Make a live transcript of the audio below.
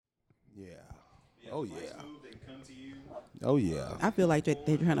Oh yeah. Oh yeah. I feel like they're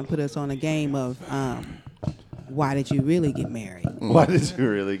trying to put us on a game of why did you really get married? Why did you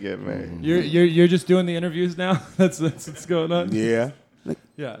really get married? You're just doing the interviews now. that's what's going on. Yeah.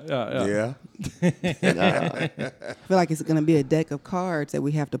 Yeah. I feel like it's going to be a deck of cards that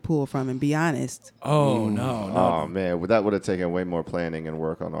we have to pull from and be honest. Oh no. Oh man, that would have taken way more planning and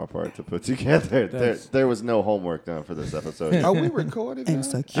work on our part to put together. There was no homework done for this episode. Are we recording now? And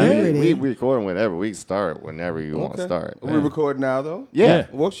security. we record whenever we start, whenever you want to start. Are we recording now though? Yeah.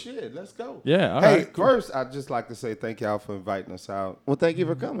 Well, shit, let's go. Yeah, all hey, right. first, I'd just like to say thank y'all for inviting us out. Well, thank you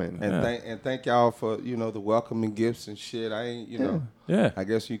for coming. And thank y'all for, the welcoming gifts and shit. I ain't, Yeah. I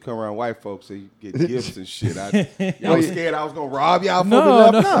guess you come around white folks, so you get gifts and shit. Y'all was scared I was going to rob y'all for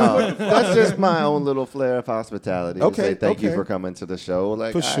No, me. No, that's just my own little flair of hospitality. To Okay, say thank you okay. for coming to the show.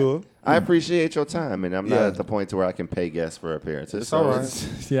 Like, For sure. I appreciate your time, and I'm not Yeah. at the point to where I can pay guests for appearances. It's all right.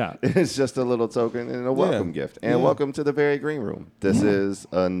 Yeah. It's just a little token and a welcome gift. And welcome to the Very Green Room. This is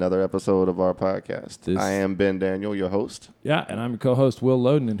another episode of our podcast. I am Ben Daniel, your host. Yeah, and I'm your co-host Will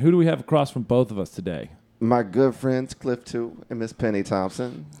Loden. And who do we have across from both of us today? My good friends Cliff 2 and Miss Penny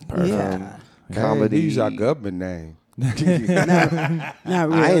Thompson. Yeah. Comedy. Hey, use our government name. Not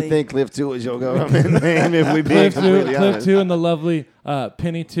really. I didn't think Cliff 2 was your government name, if we being completely Cliff honest. 2 and the lovely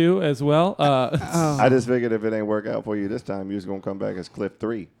Penny 2 as well. I just figured if it ain't work out for you this time, you was going to come back as Cliff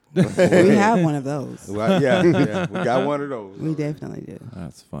 3. We have one of those. Well, yeah, we got one of those. We definitely do.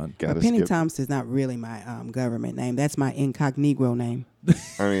 That's fun. Gotta Penny skip. Thompson is not really my government name. That's my incognito name.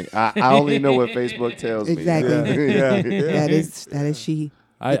 I mean, I only know what Facebook tells me. Exactly. Yeah. That is she.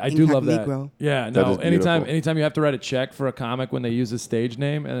 I do love that. Incognito. Yeah, That no. is Anytime beautiful. you have to write a check for a comic when they use a stage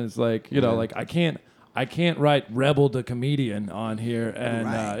name, and it's like like I can't write Rebel the comedian on here, and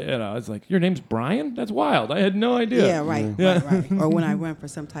Right. it's like your name's Brian. That's wild. I had no idea. Yeah, right. Or when I run for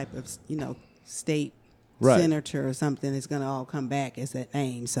some type of state Right. senator or something, it's gonna all come back as that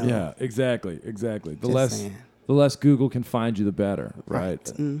name. So Yeah, exactly. The Just less saying. the less Google can find you, the better. Right.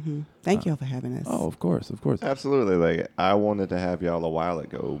 Thank y'all for having us. Oh, of course. Absolutely. Like, I wanted to have y'all a while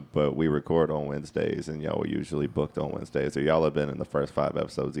ago, but we record on Wednesdays, and y'all were usually booked on Wednesdays, or y'all have been in the first 5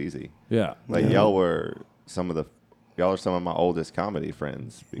 episodes easy. Yeah. Like, y'all are some of my oldest comedy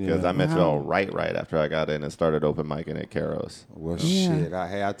friends, because I met y'all right after I got in and started open micing at Caro's. Well, Yeah. shit.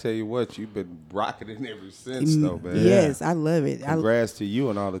 I tell you what, you've been rocketing ever since, though, man. Yes, I love it. Congrats to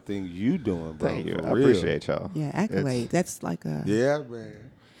you and all the things you doing, bro. Thank you. for I real. appreciate y'all. Yeah, accolade. That's like a Yeah, man.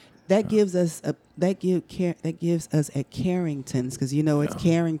 that gives us that gives us at Carrington's because it's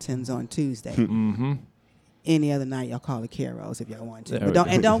Carrington's on Tuesday. Mm-hmm. Any other night y'all call it Caro's if y'all want to, There but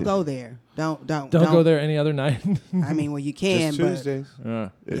we don't go there. Don't go there any other night. I mean, well you can, Just but Tuesdays. Yeah.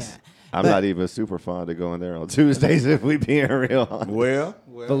 yeah. I'm But- not even super fond of going there on Tuesdays, if we being real honest. Well,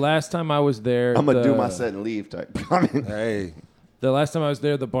 The last time I was there, I'm going to do my set and leave type. I mean, hey. The last time I was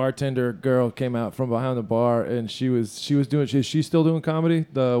there, the bartender girl came out from behind the bar, and she was doing. She's still doing comedy.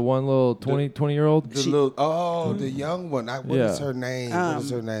 The one little 20-year-old. The young one. What is her name? What is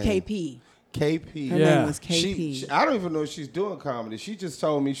her name? KP. KP. Her Yeah. name was KP. She, I don't even know if she's doing comedy. She just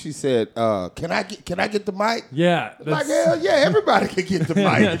told me. She said, "Can I get the mic?" Yeah, Like hell yeah, everybody can get the mic.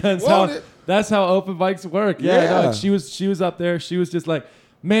 yeah, if you want it. that's how open mics work. Yeah, Yeah. no, she was up there. She was just like,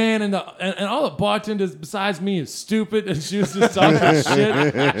 man, and all the bartenders besides me is stupid, and she was just talking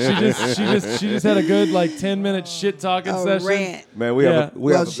shit. She just had a good 10-minute shit talking session. Rant. Man, we have a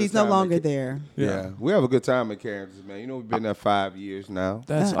Well, good she's no time longer at- there. Yeah, we have a good time at Carrington's, man. We've been there 5 years now.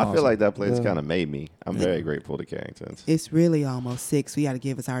 That's I feel awesome. like that place kind of made me. I'm very grateful to Carrington's. It's really almost 6. We got to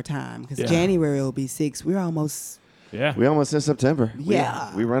give us our time because Yeah. January will be 6. We're almost. Yeah, We almost in September.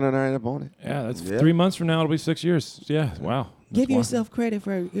 Yeah. We running right up on it. yeah. That's 3 months from now. It'll be 6 years. Yeah, wow. Give That's wild. yourself credit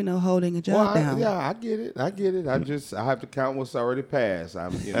for holding a job down. I get it. I have to count what's already passed.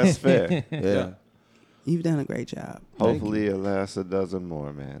 That's fair. yeah. You've done a great job. Hopefully it lasts a dozen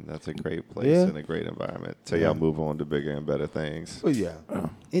more, man. That's a great place Yeah. and a great environment. Till y'all move on to bigger and better things. Well, yeah.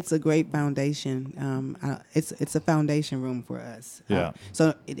 It's a great foundation. It's a foundation room for us. Yeah.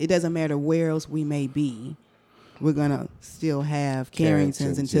 So it doesn't matter where else we may be. We're gonna still have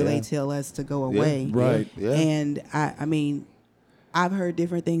Carringtons until they tell us to go away. Right. Yeah. And I mean, I've heard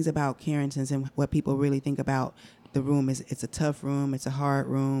different things about Carringtons and what people really think about the room is. It's a tough room. It's a hard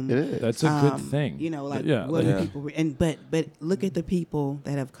room. It is. That's a good thing. What do people but look at the people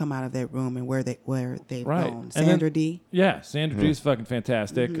that have come out of that room and where they've Right. gone. And then- Sandra D. Yeah, Sandra D's fucking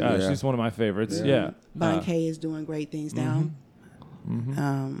fantastic. She's one of my favorites. Yeah. Bon K is doing great things now.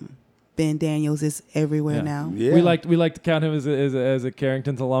 Ben Daniels is everywhere Yeah. now. Yeah. We like to count him as a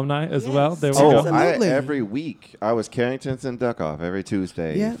Carrington's alumni as well. There we Oh, go. Absolutely. every week I was Carrington's and Duck Off every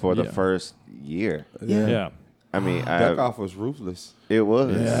Tuesday Yeah. for the Yeah. first year. Yeah. I mean, Duck Off was ruthless. it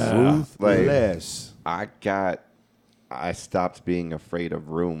was Ruthless. I stopped being afraid of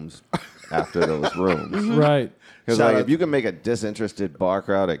rooms after those rooms. Right. Because Shout like, out if you can make a disinterested bar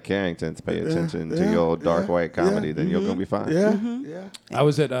crowd at Carrington's pay attention to your dark white comedy, then you're gonna be fine. Yeah. I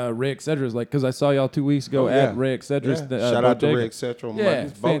was at Ray Excedras, like, because I saw y'all 2 weeks ago at Ray Excedras. Shout out to Bodega. Ray Etc. Yeah,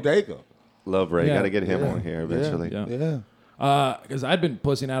 Bodega. Love Ray. Yeah. Got to get him on here eventually. Yeah. Yeah. Because I'd been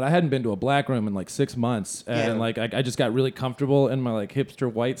pussing out. I hadn't been to a black room in like 6 months, and like I just got really comfortable in my like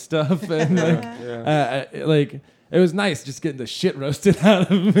hipster white stuff, and like it was nice just getting the shit roasted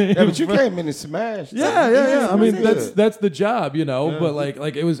out of me. Yeah, but you came in and smashed. Yeah. I mean, good. that's the job, you know. But like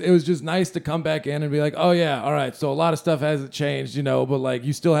it was just nice to come back in and be like, oh yeah, all right. So a lot of stuff hasn't changed, you know. But like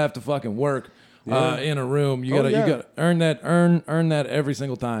you still have to fucking work in a room. You gotta earn that every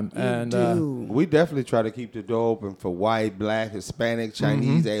single time. And We definitely try to keep the door open for white, black, Hispanic,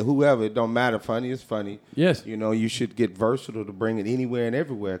 Chinese, whoever. It don't matter. Funny is funny. Yes. You know, you should get versatile to bring it anywhere and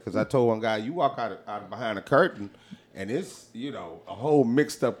everywhere. Because I told one guy, you walk out behind a curtain, and it's, you know, a whole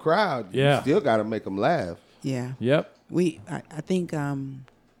mixed up crowd. Yeah. You still got to make them laugh. Yeah. Yep. I think a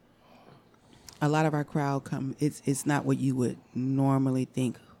lot of our crowd it's not what you would normally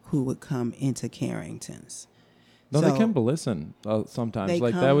think who would come into Carrington's. No, So they come to listen sometimes. they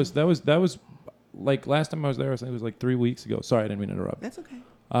Like come- that was like last time I was there. I think it was like 3 weeks ago. Sorry, I didn't mean to interrupt. That's okay.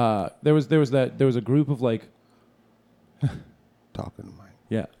 There was a group of like Talking to Mike.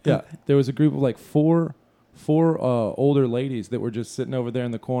 yeah. There was a group of like four older ladies that were just sitting over there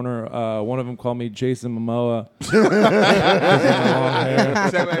in the corner. One of them called me Jason Momoa.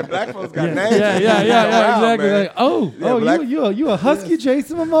 Black folks got names. Yeah, exactly. Man. Like, black- you a husky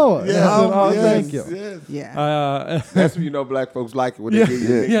Jason Momoa. Yeah. I said, Yes, thank you. yes. Yeah. That's when you know black folks like it when they give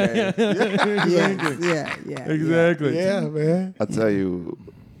you a nickname. Yeah. Exactly. Yeah, man. I tell you,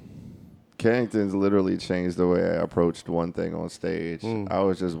 Carrington's literally changed the way I approached one thing on stage. I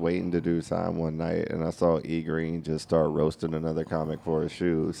was just waiting to do time one night, and I saw E Green just start roasting another comic for his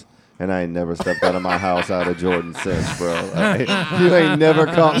shoes. And I ain't never stepped out of my house out of Jordan since, bro. Like, you ain't never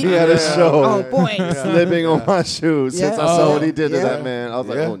caught me at a show Oh boy. slipping on my shoes since I saw what he did to Yeah. that man. I was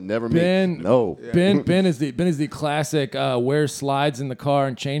like, oh, never me. Ben, No. Ben is the classic wear slides in the car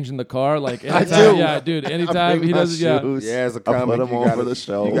and change in the car. Like I anytime, do. yeah, dude. I Anytime bring he my does, yeah. shoes. Yeah, as a I comic, put them you on gotta, for the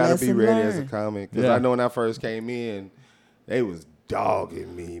show. You got to be Lesson ready as a learned. comic. Because Yeah. I know when I first came in, they was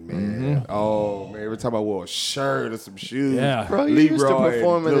dogging me, man. Oh, man. Every time I wore a shirt or some shoes. Yeah. Bro, you used to Leroy and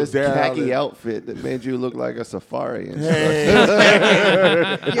perform in Lil this Daryl khaki and- outfit that made you look like a safari and stuff.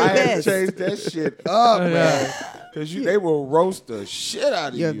 You're I had to best. change that shit up, man. Because they will roast the shit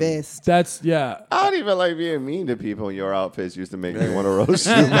out of You're you. best. That's yeah. I don't even like being mean to people, and your outfits used to make me want to roast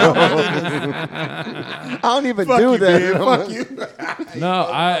you. Bro. I don't even do that. Fuck you. No,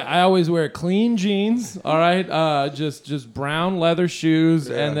 I always wear clean jeans. All right, just brown leather shoes,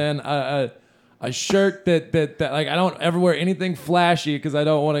 and then a shirt that like I don't ever wear anything flashy because I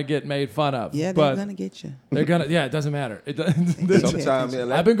don't want to get made fun of. Yeah, they're but gonna get you. they're gonna. Yeah, it doesn't matter. It Sometimes, yeah,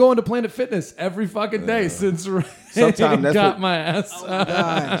 I've been going to Planet Fitness every fucking day since Ray Sometimes that's got what- my ass.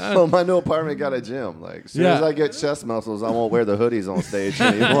 Gosh. So my new apartment got a gym. Like, as soon as Yeah. I get chest muscles, I won't wear the hoodies on stage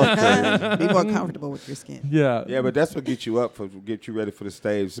anymore. Be more comfortable with your skin. Yeah. Yeah, but that's what gets you up, get you ready for the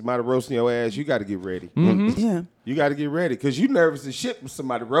stage. Somebody roasting your ass, you got to get ready. Yeah. You got to get ready because you nervous as shit when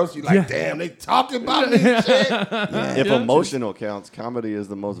somebody roasts you. Like, damn, they talking about me and shit. If emotional counts, comedy is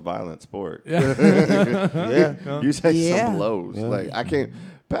the most violent sport. Yeah. You take Yeah. some blows. Like, I can't.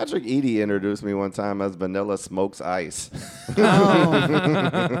 Patrick Eady introduced me one time as Vanilla Smokes Ice.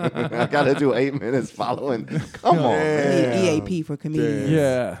 I got to do 8 minutes following. Come on, man. Need EAP for comedians.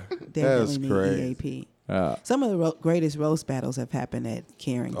 Yeah. Definitely That's need crazy. EAP. Yeah. Some of the greatest roast battles have happened at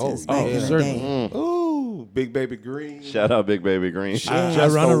Carrington's back in the certainly. day. Ooh, Big Baby Green. Shout out Big Baby Green. I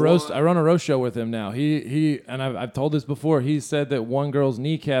Just run a the roast. one. I run a roast show with him now. He and I've told this before. He said that one girl's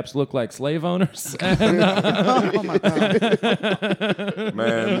kneecaps look like slave owners. And, Oh my God.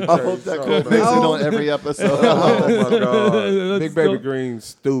 Man, I hope that quote makes it on every episode. Oh, my God. Big That's Baby so- Green's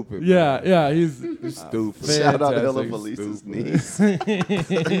stupid. yeah, he's He's stupid. Shout out Hilla Fantastic. Felice's knees.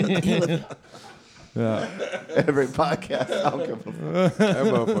 yeah, Every podcast, I don't give a fuck. That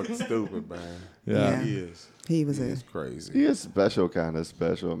motherfucker's stupid, man. yeah. He is. He was He's a crazy. He is special, kind of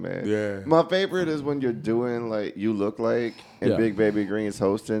special, man. Yeah. My favorite is when you're doing like You Look Like, and Yeah. Big Baby Green's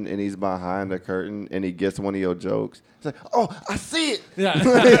hosting, and he's behind the curtain, and he gets one of your jokes. It's like, oh, I see it. Yeah.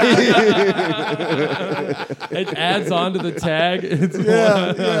 It adds on to the tag. It's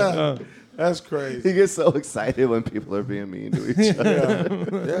Yeah. That's He crazy. gets so excited when people are being mean to each other.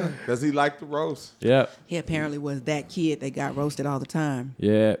 Yeah, because he liked the roast. Yeah. He apparently was that kid that got roasted all the time.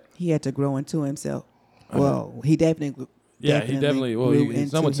 Yeah. He had to grow into himself. Well, he definitely. Yeah, he definitely. Well, grew into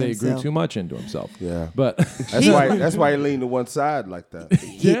some would say he grew himself. too much into himself. Yeah. But That's why he leaned to one side like that.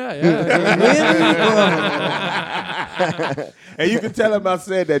 yeah. And you can tell him I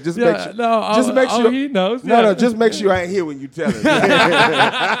said that. Just Yeah, make sure. no, just make sure he knows. No, yeah. no. Just make sure I ain't here when you tell him.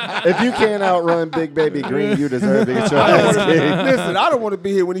 If you can't outrun Big Baby Green, you deserve to get your ass kicked. Listen, I don't want to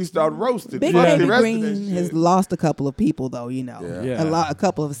be here when he started roasting. Big Fuck Baby the rest of Green that has shit. lost a couple of people, though. You know, Yeah. Yeah. a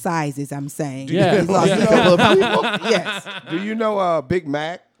couple of sizes. I'm saying. Yeah. He's lost Yeah. a couple of people. Yes. Do you know Big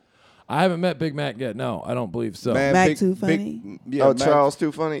Mac? I haven't met Big Mac yet. No, I don't believe so. Man, Mac Too Funny? Yeah, Oh, Mac- Charles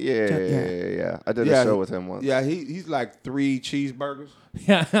Too Funny? Yeah. I did a Yeah, show with him once. Yeah, he's like 3 cheeseburgers.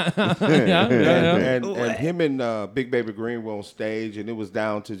 yeah. And him and Big Baby Green were on stage, and it was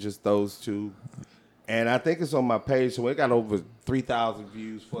down to just those two. And I think it's on my page, so it got over 3,000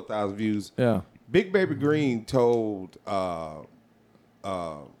 views, 4,000 views. Yeah. Big Baby Green told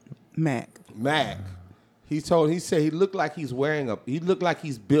Mac. Mac, he said he looked like he's he looked like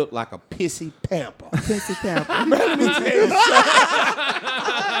he's built like a pissy pamper. Pissy Pamper. Let me tell you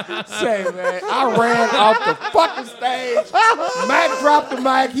say, man, I ran off the fucking stage. Mac dropped the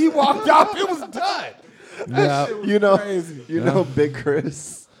mic. He walked off. It was done. Yeah. Shit was You know, crazy. you know Big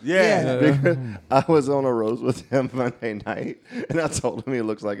Chris? Yeah. Big Chris? I was on a roast with him Monday night, and I told him he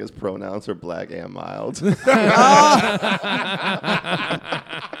looks like his pronouns are black and mild.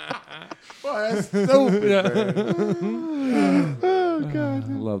 Boy, that's stupid, man. Oh, God.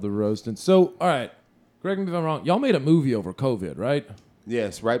 I love the roasting. So, all right. Correct me if I'm wrong. Y'all made a movie over COVID, right?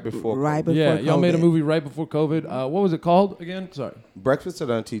 Yes, right before. Right before Yeah. Y'all made a COVID. movie right before COVID. What was it called again? Sorry. Breakfast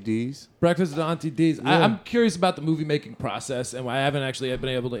at Auntie D's. Breakfast at Auntie D's. I'm curious about the movie making process, and I haven't actually been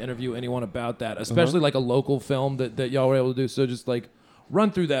able to interview anyone about that, especially like a local film that y'all were able to do. So just like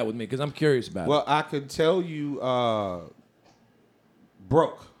run through that with me because I'm curious about it. Well, I could tell you,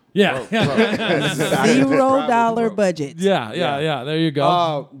 broke. Yeah. $0 budget. Yeah. There you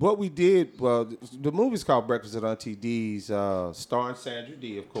go. What we did, well, the movie's called Breakfast at Auntie D's, starring Sandra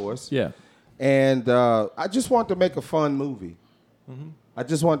Dee, of course. Yeah. And I just wanted to make a fun movie. I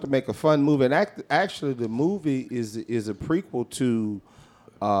just wanted to make a fun movie. And actually, the movie is a prequel to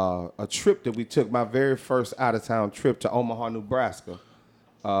a trip that we took, my very first out-of-town trip to Omaha, Nebraska.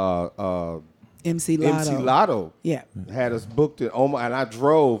 MC Lotto. MC Lotto Yeah. had us booked in Omaha, and I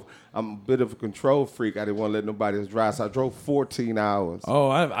drove. I'm a bit of a control freak. I didn't want to let nobody else drive, so I drove 14 hours. Oh,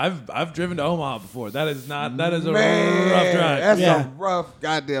 I've driven to Omaha before. That is a Man, rough drive. That's a rough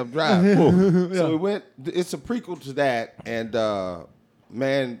goddamn drive. So we went. It's a prequel to that, and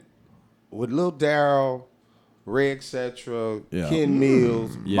man, with Lil Darryl, Ray Etc., Yeah. Ken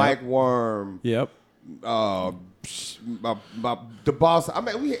Mills, Yep. Mike Worm, Yep. the boss. I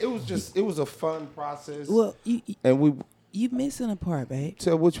mean, it was a fun process. Well, And we you missing a part, babe.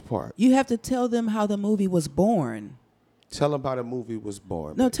 tell which part. You have to tell them how the movie was born. Tell them how the movie was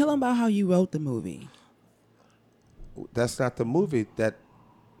born. No, tell them about how you wrote the movie. That's not the movie that.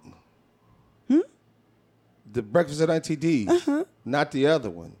 The Breakfast at Auntie D's, not the other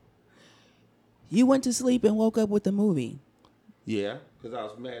one. You went to sleep and woke up with the movie Yeah, because I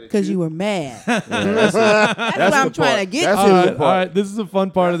was mad at because you were mad. That's what I'm trying to get That's to. the All part. right. This is a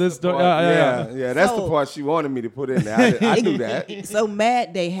fun part of this story. Yeah, that's the So- part she wanted me to put in there. I knew that. So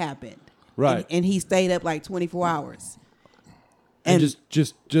Mad Day happened. Right. And he stayed up like 24 hours. And And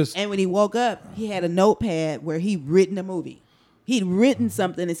just and when he woke up, he had a notepad where he'd written a movie. He'd written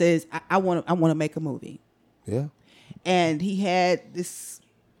something that says, I want to make a movie. Yeah. And he had this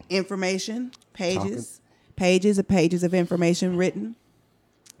information, pages of information written.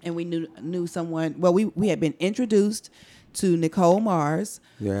 And we knew someone. Well, we had been introduced to Nicole Mars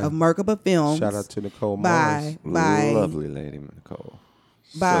Yeah. of Merkaba Films. Shout out to Nicole Mars. by Lovely lady, Nicole.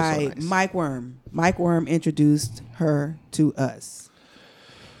 by So nice. Mike Worm. Mike Worm introduced her to us,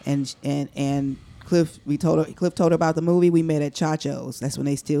 and Cliff Cliff told her about the movie. We met at Chacho's. That's when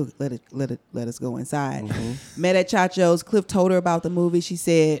they still let us go inside. Met at Chacho's. Cliff told her about the movie. She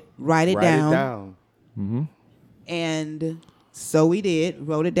said, "Write it down." And so we did.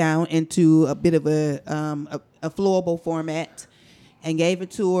 Wrote it down into a bit of a flowable format, and gave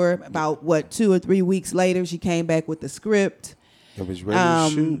it to her. About 2 or 3 weeks later, she came back with the script. It was ready to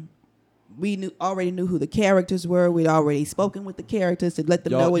shoot. We already knew who the characters were. We'd already spoken with the characters to let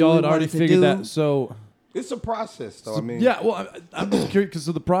them know what y'all we had wanted already to figured do. that. So It's a process, though. I mean, yeah. Well, I'm just curious because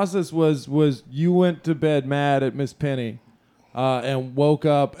so the process was you went to bed mad at Miss Penney. And woke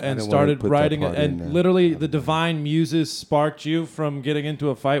up and didn't wanna started put that writing part it, in there. and literally the divine muses sparked you from getting into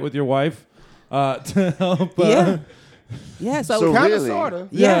a fight with your wife. to help. Yeah. Yeah, So Kind of, really? sort of.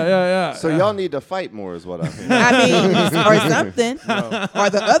 Yeah. So y'all need to fight more, is what I mean. I mean, or something, or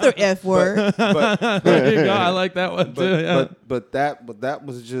the other F word. There you go. I like that one too. Yeah. But that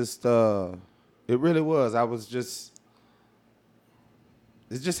was just it really was. I was just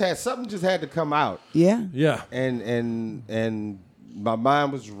it just had something just had to come out. Yeah. Yeah. And my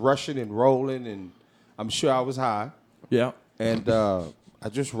mind was rushing and rolling, and I'm sure I was high. Yeah. And I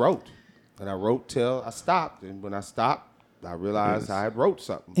just wrote. And I wrote till I stopped. And when I stopped, I realized I had wrote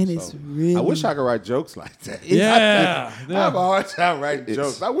something. And it's really... I wish I could write jokes like that. Yeah. I have a hard time writing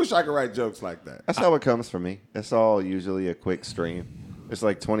jokes. I wish I could write jokes like that. That's how it comes for me. It's all usually a quick stream. It's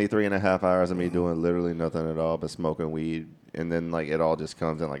like 23 and a half hours of me doing literally nothing at all but smoking weed. And then like it all just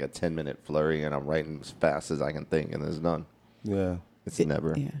comes in like a 10-minute flurry, and I'm writing as fast as I can think, and there's none. Yeah. It's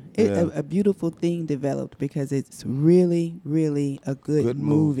never. Yeah. A beautiful thing developed because it's really, really a good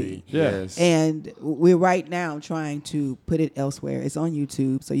movie. Yeah. Yes. And we're right now trying to put it elsewhere. It's on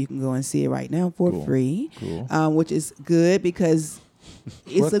YouTube, so you can go and see it right now for free. Cool. Which is good because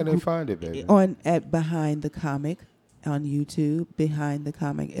it's Where can they find it, baby? at Behind the Comic on YouTube, Behind the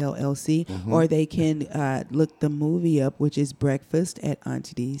Comic LLC, Mm-hmm. or they can look the movie up, which is Breakfast at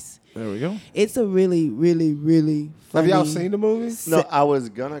Auntie D's. There we go. It's a really, really, really funny. Have y'all seen the movie? No, I was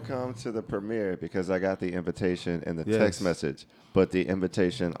going to come to the premiere because I got the invitation and the text message. But the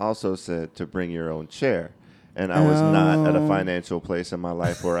invitation also said to bring your own chair. And I was not at a financial place in my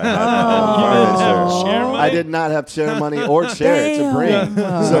life where I had my own furniture. Chair money? I did not have chair money or chair to bring.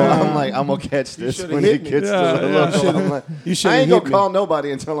 So I'm like, I'm going to catch this should've when hit it me. gets to the level. I'm like, You should've I ain't hit going to me. call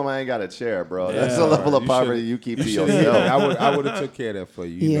nobody and tell them I ain't got a chair, bro. That's the Yeah. level of You poverty should've- you keep to should've hit me. yourself. I would have took care of that for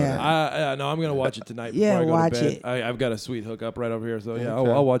you. You know Yeah. that. No, I'm gonna watch it tonight. Yeah, before I go watch to bed. it. I've got a sweet hookup right over here, so yeah,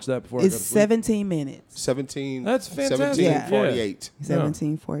 Okay. I'll watch that before. It's I go to sleep. 17 minutes. 17. That's fantastic. 1748.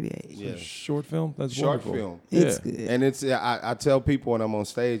 1748. Yeah. Short film. That's Short wonderful. film. It's Yeah. good. And it's I tell people when I'm on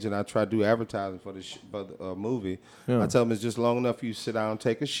stage and I try to do advertising for the movie, Yeah. I tell them it's just long enough you sit down,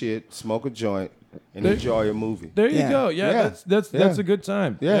 take a shit, smoke a joint, and There- enjoy a movie. There you Yeah. go. Yeah, Yeah. that's Yeah. a good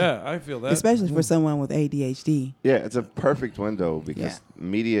time. Yeah. Yeah, I feel that. Especially for someone with ADHD. Yeah, it's a perfect window because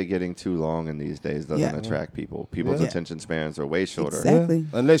media getting too long in these days doesn't Yeah. attract people. People's Yeah. attention spans are way shorter. Exactly.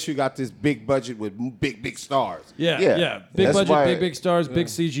 Unless you got this big budget with big stars. Yeah, Yeah. yeah. Big That's budget, why- big stars, big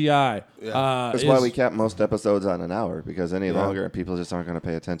CGI. That's why we cap most episodes on an hour because any longer people just aren't going to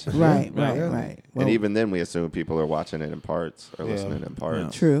pay attention. Right, Yeah. right, Yeah. right. And Well, even then, we assume people are watching it in parts or Yeah. listening in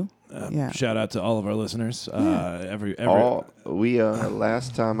parts. true. Yeah. Shout out to all of our listeners. Every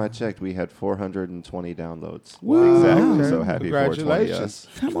Last time I checked, we had 420 downloads. Wow. Exactly. Okay. So happy 420 Congratulations. us.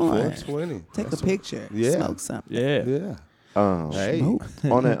 Come on. 420. Take a picture. Yeah. Smoke something. yeah. Yeah. Hey. Smoke.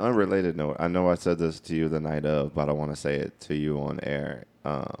 On an unrelated note, I know I said this to you the night of, but I want to say it to you on air.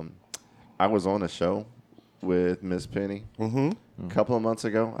 I was on a show with Miss Penney a couple of months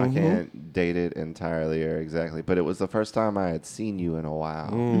ago. I can't date it entirely or exactly, but it was the first time I had seen you in a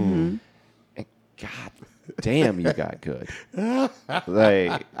while. And God damn, you got good.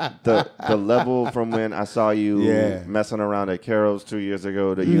 Like the level from when I saw you Yeah. messing around at Carol's 2 years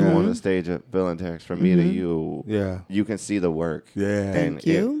ago to you on the stage at Villain Text, from me to you, Yeah. you can see the work. Yeah. And Thank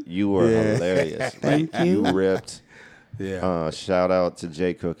you. you were Yeah. hilarious. Thank Like, you. You ripped. Yeah. Shout out to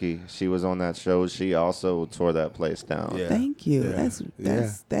Jay Cookie. She was on that show. She also tore that place down. Yeah. Thank you. Yeah.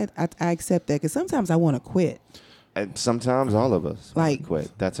 That's that. I accept that because sometimes I want to quit. And sometimes all of us Like,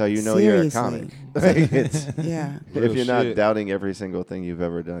 quit. That's how you know you're a seriously. comic. It's- Yeah. Real if you're not shit. doubting every single thing you've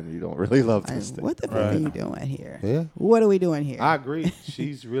ever done, you don't really love I- this thing. what the fuck are you doing here? Yeah. What are we doing here? I agree.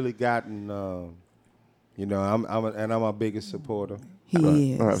 She's really gotten, I'm our biggest supporter.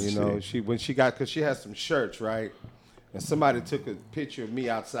 He is. Right. You know, because she has some shirts, right? And somebody took a picture of me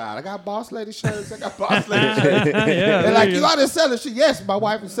outside. I got boss lady shirts. I got boss lady shirts. Yeah, They're like, there you out there selling shirts? Yes, my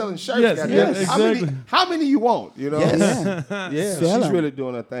wife is selling shirts. Yes, goddamn. yes, How exactly. how many you want? You know? Yes. Yeah, Sell she's 'em. really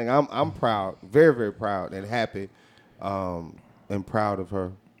doing her thing. I'm proud, very, very proud and happy, and proud of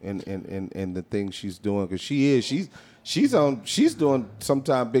her and the things she's doing, because she's doing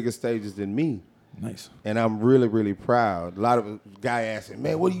sometimes bigger stages than me. Nice. And I'm really, really proud. A lot of guy asking,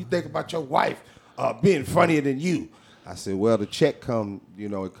 man, what do you think about your wife being funnier than you? I said, well, the check it come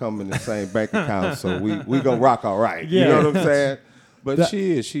in the same bank account, so we gonna rock all right. Yeah. You know what I'm saying? But That-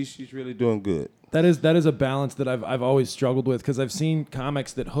 she's really doing good. That is a balance that I've always struggled with, because I've seen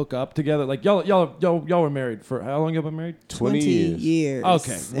comics that hook up together. Like y'all were married for how long? Y'all been married? 20 years.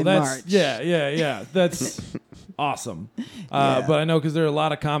 Okay, well in that's March. yeah. That's awesome. But I know, because there are a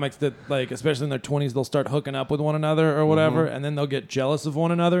lot of comics that, like, especially in their 20s, they'll start hooking up with one another or whatever, and then they'll get jealous of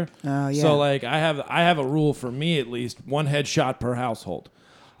one another. Oh, yeah. So like I have a rule, for me at least, one headshot per household.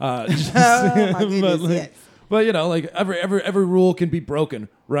 Oh my goodness, yes. But you know, like every rule can be broken,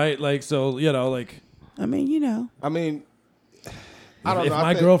 right? Like so, you know, like I mean, you know. I mean, I don't if know.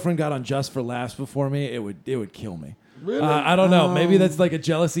 my girlfriend got on Just for Laughs before me, it would kill me. Really? I don't know. Maybe that's like a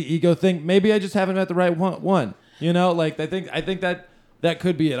jealousy ego thing. Maybe I just haven't met the right one. You know, like I think that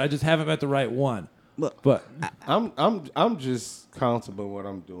could be it. I just haven't met the right one. But I'm just comfortable with what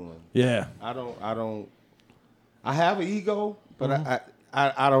I'm doing. yeah, I have an ego, but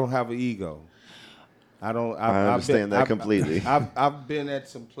I don't have an ego. I understand that completely. I've been at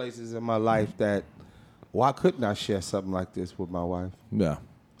some places in my life that why couldn't I share something like this with my wife? yeah.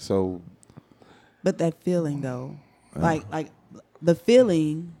 So, But that feeling though, like the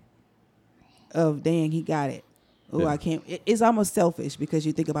feeling of dang, he got it. Oh, I can't. It's almost selfish because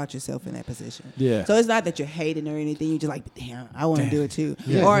you think about yourself in that position. Yeah. So it's not that you're hating or anything. You're just like, damn, I want to do it too.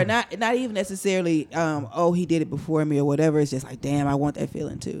 Yeah. Or not even necessarily, oh, he did it before me or whatever. It's just like, damn, I want that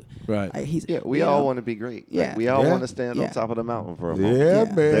feeling too. Right. Like We all want to be great. Yeah. Like, we all Yeah. want to stand on Yeah. top of the mountain for a moment. yeah, Yeah.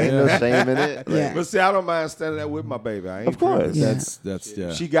 man. There ain't no shame in it. Like, Yeah. But see, I don't mind standing there with my baby. I ain't Of course. tripping. Yeah. That's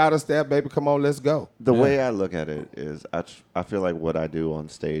yeah. She got us there, baby. Come on, let's go. The way I look at it is I feel like what I do on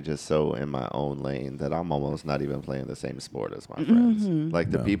stage is so in my own lane that I'm almost not even playing the same sport as my friends. Like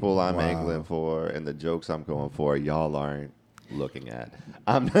the people I'm angling for and the jokes I'm going for, y'all aren't looking at.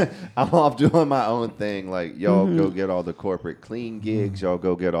 I'm off doing my own thing. Like y'all go get all the corporate clean gigs. Y'all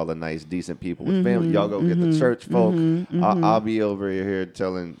go get all the nice decent people with family. Y'all go get the church folk. I'll be over here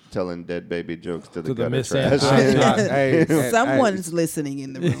telling dead baby jokes to the To the gutter Miss trash. Hey, Someone's listening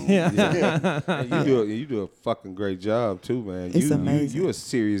in the room. hey, you do a fucking great job too, man. It's amazing. You a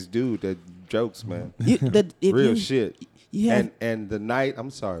serious dude that jokes, man. If Real you, shit. You have, And the night, I'm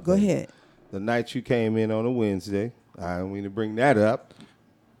sorry. go baby. ahead. The night you came in on a Wednesday, I don't mean to bring that up,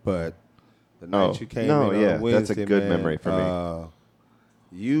 but the night you came in on a Wednesday, that's a good memory for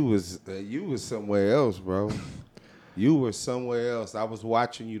me. You was somewhere else, bro. You were somewhere else. I was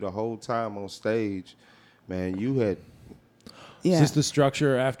watching you the whole time on stage, man. You had Yeah. It's just the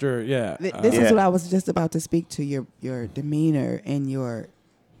structure after This is what I was just about to speak to, your demeanor and your,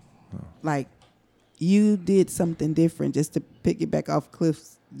 like, you did something different. Just to piggyback off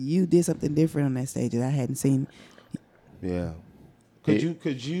Cliff's, you did something different on that stage that I hadn't seen. Yeah. Could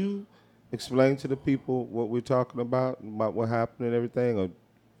you explain to the people what we're talking about what happened and everything? Or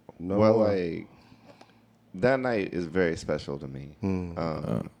no? Well, like that night is very special to me.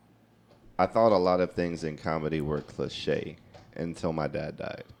 I thought a lot of things in comedy were cliche until my dad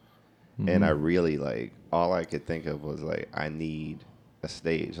died, and I really all I could think of was I need a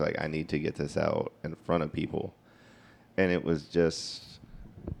stage. I need to get this out in front of people, and it was just.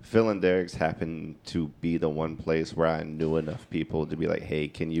 Phil and Derek's happened to be the one place where I knew enough people to be like, hey,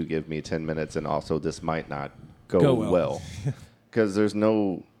 can you give me 10 minutes? And also, this might not go well. Because there's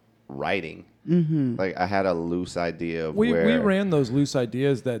no writing. Mm-hmm. I had a loose idea of we where... ran those loose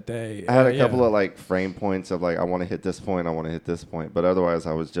ideas that day. I had a couple of, frame points of, I want to hit this point, I want to hit this point. But otherwise,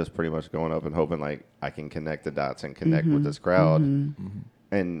 I was just pretty much going up and hoping, I can connect the dots and connect with this crowd.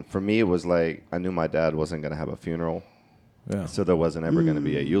 And for me, it was I knew my dad wasn't going to have a funeral. Yeah. So there wasn't ever going to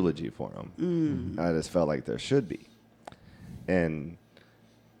be a eulogy for him. I just felt like there should be. And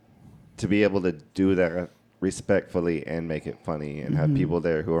to be able to do that respectfully and make it funny and have people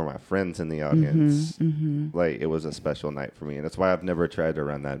there who are my friends in the audience, it was a special night for me. And that's why I've never tried to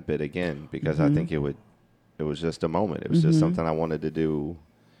run that bit again, because I think it was just a moment. It was just something I wanted to do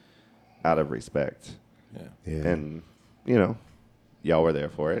out of respect. Yeah. And, y'all were there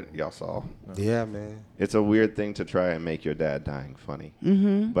for it. Y'all saw. Yeah, man. It's a weird thing to try and make your dad dying funny.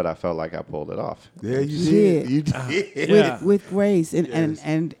 But I felt like I pulled it off. Yeah, you did. did. You did. Yeah. With grace. And, Yes.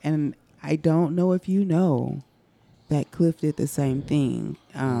 and I don't know if you know that Cliff did the same thing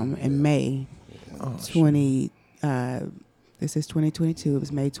in May 20. This is 2022. It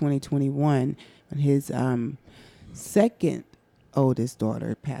was May 2021 when his second oldest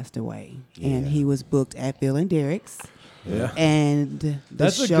daughter passed away, and he was booked at Bill and Derek's. Yeah. And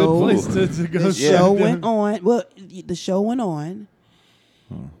That's the a show, good place to go. the show went on. Well, the show went on,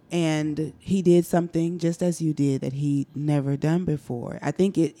 and he did something just as you did that he'd never done before. I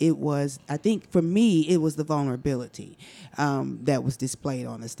think it was. I think for me, it was the vulnerability that was displayed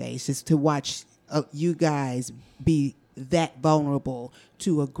on the stage. Just to watch you guys be that vulnerable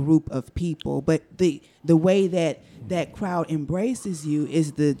to a group of people, but the way that crowd embraces you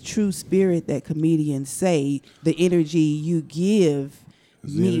is the true spirit that comedians say. The energy you give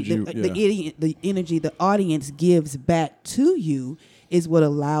the energy the audience gives back to you is what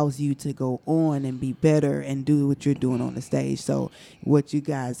allows you to go on and be better and do what you're doing on the stage. So what you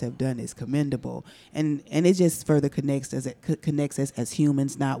guys have done is commendable, and it just further connects us as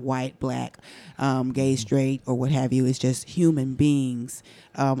humans, not white, black, gay, straight, or what have you. It's just human beings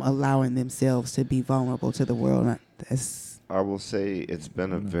allowing themselves to be vulnerable to the world. I will say it's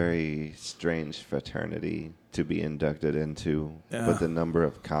been a very strange fraternity to be inducted into, but the number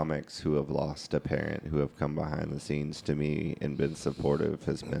of comics who have lost a parent, who have come behind the scenes to me and been supportive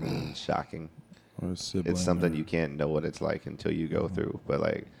has been shocking. It's something you can't know what it's like until you go through. But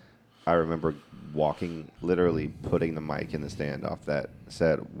like, I remember literally putting the mic in the stand off that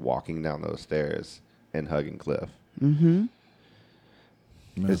set, walking down those stairs and hugging Cliff. Mm-hmm.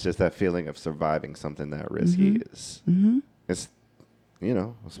 It's just that feeling of surviving something that risky is. It's,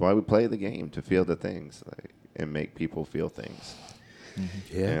 that's why we play the game, to feel the things and make people feel things.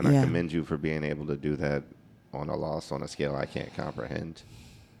 Yeah. And I commend you for being able to do that on a loss on a scale I can't comprehend.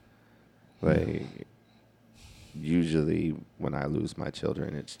 Like, usually when I lose my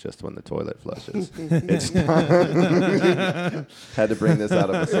children, it's just when the toilet flushes. It's not. Had to bring this out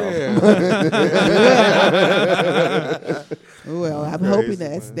of myself. Well, I'm hoping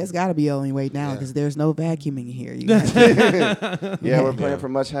that's got to be the only way now, because there's no vacuuming here. We're playing for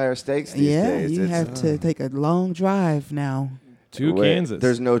much higher stakes these days. You have to take a long drive now. To Kansas.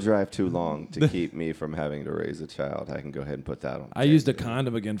 There's no drive too long to keep me from having to raise a child. I can go ahead and put that on. I used a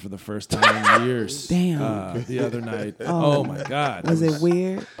condom again for the first time in years. Damn. The other night. Oh my God. Was it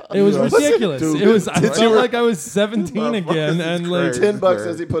weird? It was ridiculous. It was. I felt like I was 17 again, and like $10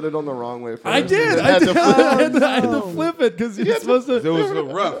 says he put it on the wrong way. I did. I had to flip it because you're supposed to. It was a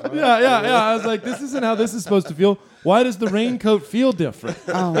little rough. Huh? Yeah. I was like, this isn't how this is supposed to feel. Why does the raincoat feel different?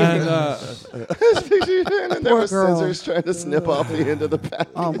 Oh, and there were scissors trying to snip off the end of the package.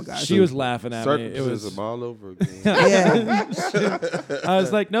 Oh my gosh. She was laughing at me. It was all over again. Yeah. I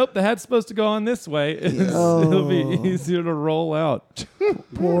was like, nope, the hat's supposed to go on this way. It'll be easier to roll out.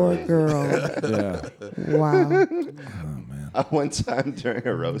 Poor girl. Yeah. Wow. One time during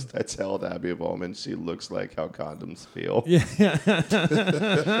a roast, I told Abby Bowman she looks like how condoms feel. Yeah.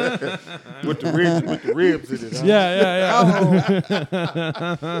 with the ribs in it. Huh? Yeah. Oh.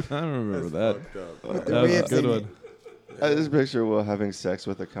 I remember that. With the That was a ribs good in one. it. I just picture Will having sex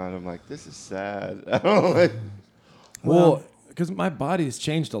with a condom. Like, this is sad. I don't like. Well, because my body has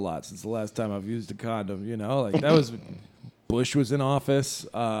changed a lot since the last time I've used a condom. Like that was Bush was in office.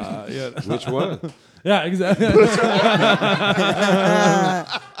 Which one? Yeah, exactly.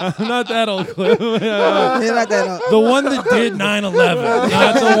 I'm not that old, Cliff. You're not that old. The one that did 9/11,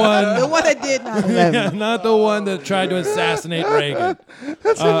 not the one. The one that did 9/11. Yeah, not the one that tried to assassinate Reagan.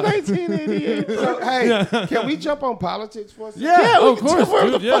 That's in 1988. So, hey, can we jump on politics for a second? Yeah, we of can course, jump where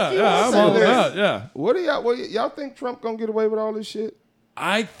the dude. fuck you Yeah, want I'm to all say about. Yeah, What do y'all think Trump gonna get away with all this shit?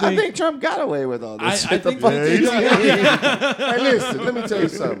 I I think Trump got away with all this shit. think Hey, listen, let me tell you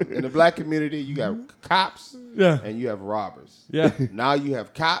something. In the black community, you got cops and you have robbers. Yeah. Now you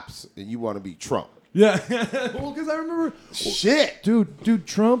have cops and you want to be Trump. Yeah. Well, because I remember, Shit. dude,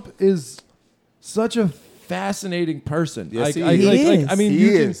 Trump is such a fascinating person. Yes, he is. I mean, He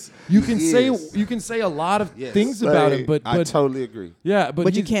is. you can He say is. you can say a lot of Yes. things about him, but I totally agree. yeah, But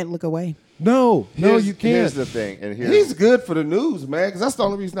you he's- can't look away. No, you can't. Here's the thing, and He's good for the news, man, because that's the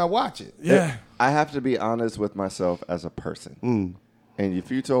only reason I watch it. Yeah. I have to be honest with myself as a person. And if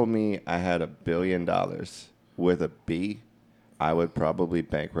you told me I had $1 billion with a B, I would probably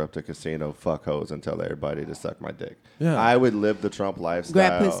bankrupt a casino, fuck hoes, and tell everybody to suck my dick. Yeah. I would live the Trump lifestyle.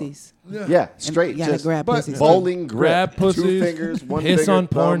 Grab pussies. Yeah, straight. You gotta Just grab pussies. bowling grip. Grab pussies, 2 fingers, 1 piss finger, on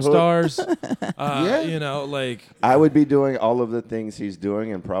porn thumb hook. stars. Like I would be doing all of the things he's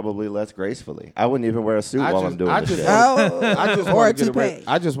doing and probably less gracefully. I wouldn't even wear a suit while I'm doing I this just, shit. I just Or want a to get away. toupee.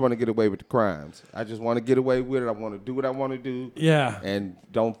 I just want to get away with the crimes. I just want to get away with it. I want to do what I want to do. yeah. And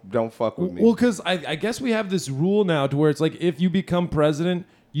don't fuck with me. Well, because I guess we have this rule now to where it's like if you become president,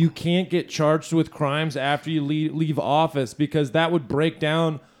 you can't get charged with crimes after you leave office because that would break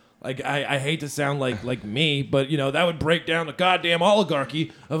down. Like I hate to sound like me, but that would break down the goddamn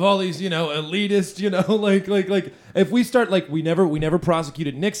oligarchy of all these elitist like if we start we never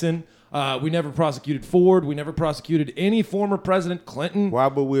prosecuted Nixon, we never prosecuted Ford, we never prosecuted any former president, Clinton. Why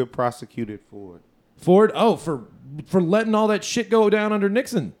were we prosecuted for it? Ford, for letting all that shit go down under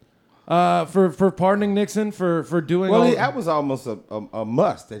Nixon. For pardoning Nixon for doing Well, all that was almost a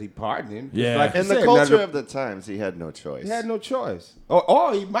must that he pardoned him. Yeah. Like you In the said, culture none of the times, he had no choice. he had no choice,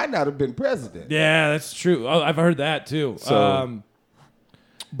 or he might not have been president. Yeah, that's true. Oh, I've heard that too. So-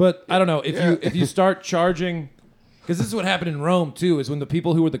 But I don't know if you start charging, because this is what happened in Rome too. Is when the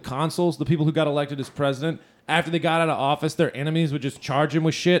people who were the consuls, the people who got elected as president, after they got out of office, their enemies would just charge him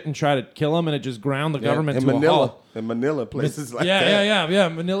with shit and try to kill him, and it just ground the government in to Manila, a halt. in Manila, places like that. Yeah.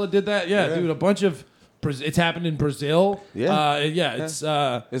 Manila did that. Yeah, dude, a bunch of. It's happened in Brazil. Yeah. It's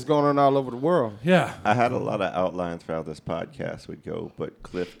It's going on all over the world. yeah. I had a lot of outlines for how this podcast would go, but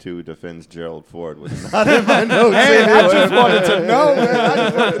Cliff 2 defends Gerald Ford was not in my notes. Hey, I just wanted to know, man. I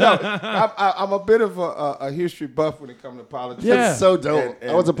just wanted to know. I'm a bit of a history buff when it comes to politics. Yeah. That's so dope.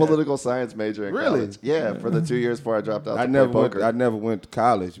 And- I was a political science major in Really? college. Yeah, for the 2 years before I dropped out I to never play went. poker. I never went to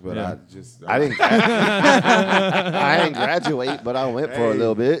college, but Yeah. I didn't graduate, but I went for a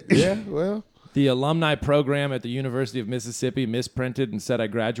little bit. Yeah, well. The alumni program at the University of Mississippi misprinted and said I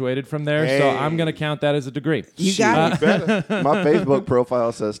graduated from there, so I'm going to count that as a degree. You got it. Better. My Facebook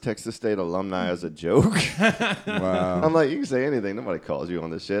profile says Texas State alumni as a joke. Wow. I'm like, you can say anything. Nobody calls you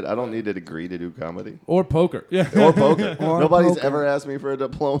on this shit. I don't need a degree to do comedy. Or poker. Yeah. Or poker. Or Nobody's poker. ever asked me for a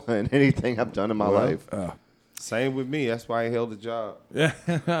diploma in anything I've done in my life. Same with me. That's why I held a job.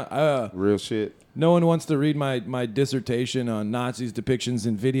 Yeah. Real shit. No one wants to read my dissertation on Nazis' depictions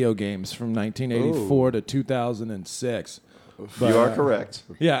in video games from 1984 to 2006. But, You are correct.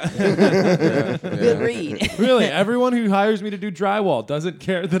 Yeah. Good read. Really, everyone who hires me to do drywall doesn't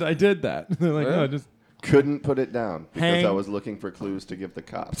care that I did that. They're like, no, just Couldn't put it down because Hang. I was looking for clues to give the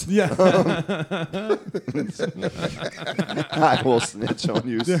cops. yeah. I will snitch on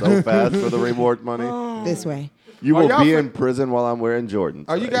you so fast for the reward money. This way. You Are will y'all be fam- in prison while I'm wearing Jordans.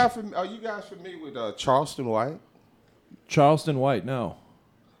 Are you guys familiar with Charleston White? Charleston White, no.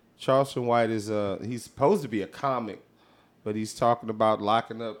 Charleston White is he's supposed to be a comic, but he's talking about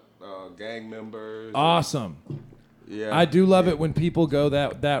locking up gang members. Awesome. Yeah, I do love it when people go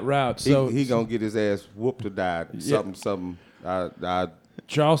that route. So he gonna get his ass whooped or died. Yeah. Something.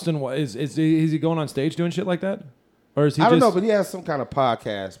 Charleston White is he going on stage doing shit like that, or is he? I don't just, know, but he has some kind of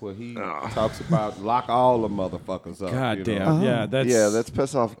podcast where he talks about lock all the motherfuckers up. God you damn, know? yeah, that's Let's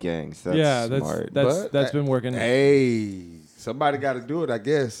piss off gangs. That's smart. But that's been working. Hey, somebody got to do it, I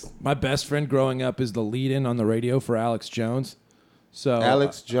guess. My best friend growing up is the lead-in on the radio for Alex Jones. So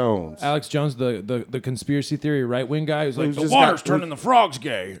Alex Jones. Alex Jones, the conspiracy theory right wing guy, who's like Who's the just water's got- turning the frogs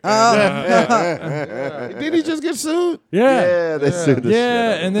gay. Did he just get sued? Yeah. They sued the shit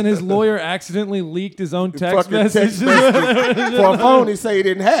out of And then his lawyer accidentally leaked his own text Fucking message. text messages for a phone he say he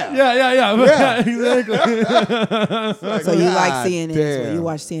didn't have. Yeah, exactly. So you like God CNN? So damn. you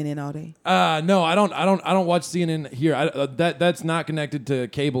watch CNN all day? No, I don't watch CNN here. That's not connected to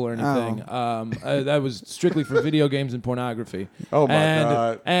cable or anything. That was strictly for video games and pornography. Oh, my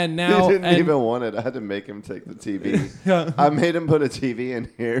God. And He now didn't even want it. I had to make him take the TV. I made him put a TV in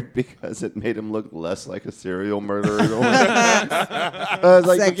here because it made him look less like a serial murderer. I was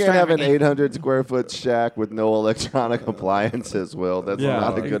like, Sex you can't have an trafficking. 800 square foot shack with no electronic appliances, Will. That's Yeah.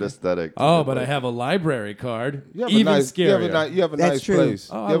 not a good aesthetic. but I have a library card. You have Even a nice, scarier. You have a That's nice true. place.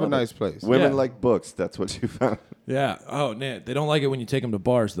 Oh, I You have a love it. nice place. Women Yeah. like books. That's what you found. Yeah. Oh, man. They don't like it when you take them to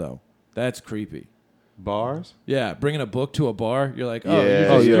bars, though. That's creepy. Bars? Yeah, bringing a book to a bar, you're like,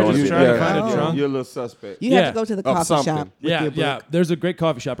 Yeah. you're Oh, just yeah. trying to Yeah. find a Oh. drunk. You're a little suspect. You have Yeah. to go to the Of coffee something. shop with Yeah, your yeah. book. There's a great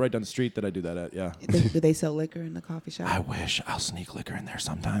coffee shop right down the street that I do that at. Yeah. Do they sell liquor in the coffee shop? I wish. I'll sneak liquor in there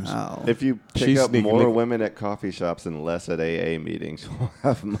sometimes. Oh. If you pick She's up sneaking more liquor. women at coffee shops and less at AA meetings, you'll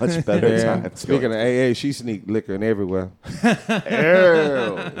have much better Yeah. time. Speaking of AA, she sneak liquor in everywhere.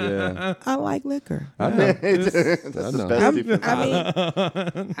 Yeah. I like liquor. I know. That's the know. best you can I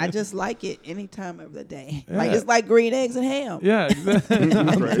mean, I just like it any time of the day. Like it's like green eggs and ham. Yeah, exactly.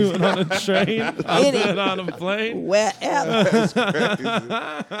 I'll do it on a train. I'll do Any- it on a plane. Wherever.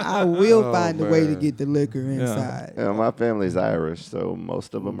 I will find a way to man. get the liquor inside. Yeah, my family's Irish, so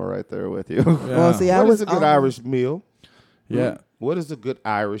most of them are right there with you. Well, see, I What was is a good on- Irish meal? Yeah. What is a good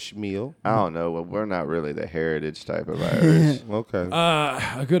Irish meal? I don't know. Well, we're not really the heritage type of Irish. Okay.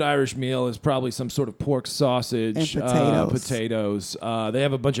 A good Irish meal is probably some sort of pork sausage, And potatoes. potatoes. They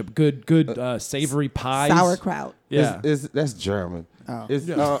have a bunch of good savory pies. Sauerkraut. Yeah, That's German. Oh. It's,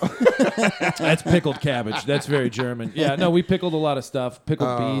 that's pickled cabbage. That's very German. Yeah, no, we pickled a lot of stuff.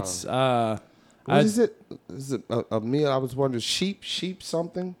 Pickled beets. what is it? Is it a meal? I was wondering. Sheep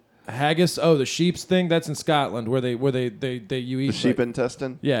something? Haggis. Oh, the sheep's thing. That's in Scotland, where you eat The sheep like-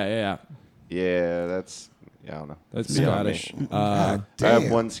 intestine? Yeah. Yeah, that's, I don't know. That's Beyond me. Scottish. God I have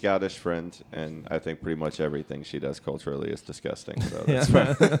damn. one Scottish friend, and I think pretty much everything she does culturally is disgusting. So that's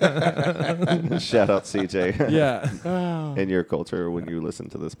fine. Shout out CJ. Yeah. In your culture when you listen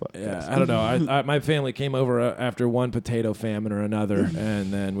to this podcast. Yeah, I don't know. I my family came over after one potato famine or another,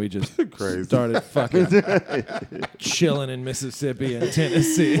 and then we just started fucking chilling in Mississippi and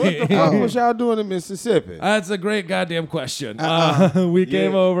Tennessee. What the fuck was y'all doing in Mississippi? That's a great goddamn question. We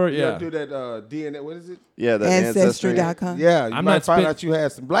came over. You Yeah. ever do that DNA? What is it? Yeah, the ancestry. Ancestry.com. Yeah, you I'm might not find spit- out you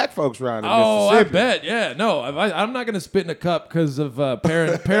had some black folks around in Oh, I Mississippi. bet. Yeah, no, I'm not gonna spit in a cup because of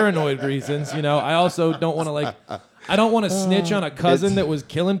paranoid reasons. You know, I also don't want to I don't want to snitch on a cousin that was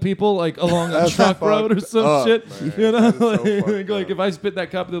killing people like along a truck road or some shit. man. You know, That is so fucked like up. if I spit that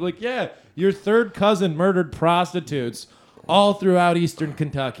cup, they're like, yeah, your third cousin murdered prostitutes all throughout Eastern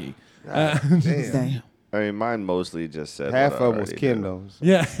Kentucky. Damn. I mean, mine mostly just said Half what I of them was already knew. Kendos.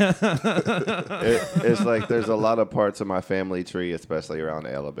 Yeah, It's like there's a lot of parts of my family tree, especially around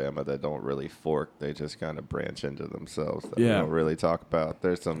Alabama, that don't really fork. They just kind of branch into themselves that we Yeah. don't really talk about.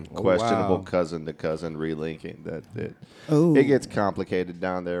 There's some Oh, questionable wow. cousin-to-cousin relinking that Ooh. it gets complicated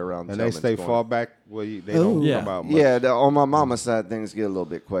down there around And they Tillman's stay Corner. far back where they don't Yeah. come out much. Yeah, on my mama's side, things get a little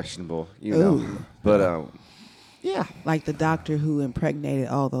bit questionable, you know. Ooh. But yeah, Like the doctor who impregnated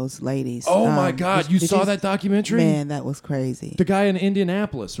all those ladies. Oh my God! You did saw that documentary? Man, that was crazy. The guy in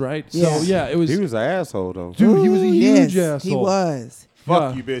Indianapolis, right? Yeah. So yeah, it was. He was an asshole, though. Dude, he was a huge yes, asshole. He was. Fuck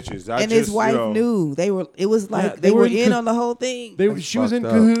Yeah. you, bitches. And his wife knew. They were. It was like they they were were in in co- on the whole thing. She was in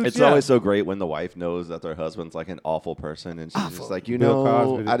fucked up. cahoots. it's yeah. always so great when the wife knows that their husband's like an awful person, and she's just like, Bill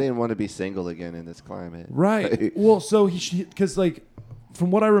Cosby. I didn't want to be single again in this climate. Right. Well, so because like,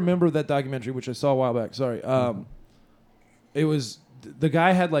 from what I remember of that documentary, which I saw a while back. Sorry. It was the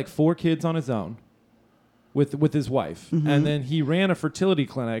guy had like 4 kids on his own with his wife, and then he ran a fertility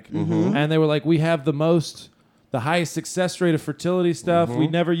clinic, and they were like, we have the highest success rate of fertility stuff. We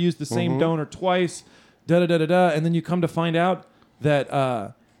never used the same donor twice. Da da da da da. And then you come to find out that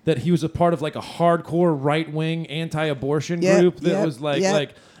that he was a part of like a hardcore right wing anti-abortion Yep, group that yep, was like yep.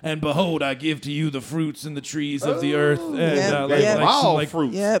 like. And behold, I give to you the fruits and the trees of the earth. And Yep, like, yep. like, some, Wild like,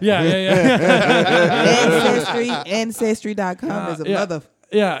 fruit. Yep. yeah, yeah, yeah. Ancestry.com is a yeah. mother.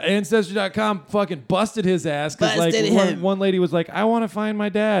 Yeah, Ancestry.com fucking busted his ass because like Busted him. one lady was like, I want to find my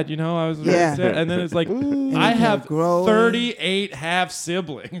dad. You know, I was very Yeah. sad. And then it's like, I he have kept growing. 38 half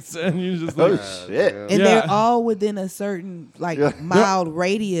siblings, and you're just Oh like, shit! And Yeah. they're all within a certain mild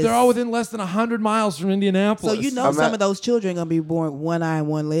radius. they're all within less than 100 miles from So Indianapolis. you know some of those children gonna be born with one eye and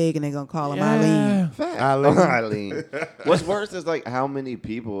one leg, and they're gonna call them yeah. Eileen. Eileen. What's worse is like how many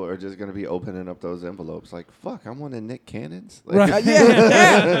people are just gonna be opening up those envelopes. Like, fuck, I'm one of Nick Cannon's. Like, Right. Yeah.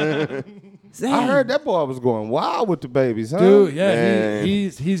 I heard that boy was going wild with the babies, huh? Dude, yeah, Man.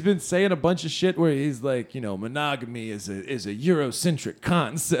 he's been saying a bunch of shit where he's like, you know, monogamy is a Eurocentric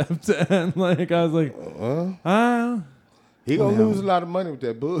concept, and like I was like, He gonna lose a lot of money with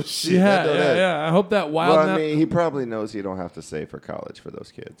that bullshit. yeah, I know yeah, that. yeah. I hope that wild. Well, I mean, he probably knows he don't have to save for college for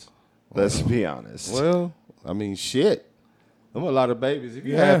those kids. Let's be honest. Well, I mean, shit. Them a lot of babies. If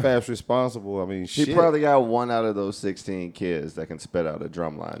you Yeah. half-ass responsible, I mean, He shit. probably got one out of those 16 kids that can spit out a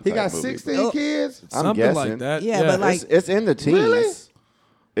drumline. He type got movie. 16 kids? I'm Something guessing. like that. Yeah, but like- It's in the teens. Really?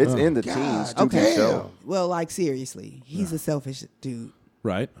 It's in the teens. To Okay. show. Well, like seriously, he's a selfish dude.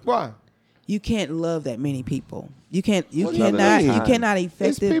 Right. Why? You can't love that many people. You can't. You Well, cannot. another You time. cannot These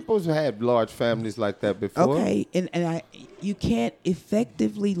effective. people have had large families like that before. Okay, you can't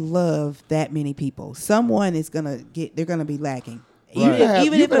effectively love that many people. Someone is gonna get. They're gonna be lacking. Right.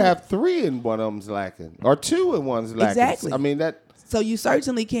 You if could it- have 3 and one of them's lacking, or 2 and one's lacking. Exactly. I mean that. So you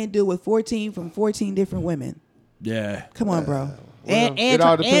certainly can't do it with 14 from 14 different women. Yeah. Come on, bro. it And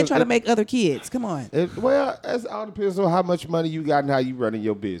all try depends- to make other kids. Come on. Well, it all depends on how much money you got and how you running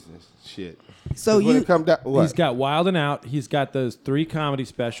your business. Shit. So 'Cause when you it come down, what? He's got Wild and Out. He's got those 3 comedy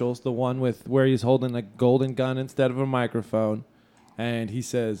specials. The one with where he's holding a golden gun instead of a microphone, and he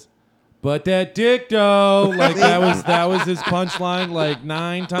says, "But that dick though," like that was his punchline like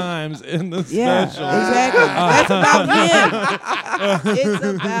 9 times in the yeah, special. exactly. That's about him. It's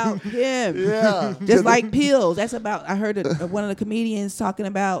about him. Yeah. Just like pills. That's about. I heard one of the comedians talking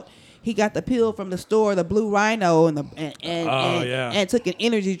about. He got the pill from the store, the Blue Rhino, and took an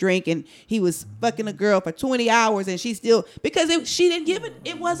energy drink, and he was fucking a girl for 20 hours, and she still because she didn't give it.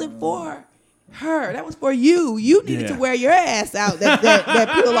 It wasn't for her. That was for you. You needed to wear your ass out. That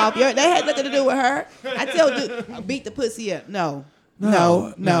pill off your. That had nothing to do with her. I tell dude, beat the pussy up. No.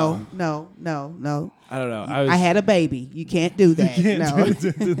 No. I don't know. I had a baby. You can't do that.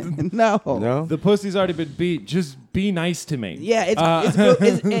 No. No. The pussy's already been beat. Just be nice to me. Yeah,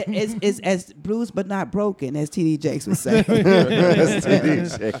 it's as bruised but not broken, as T.D. Jakes would say. But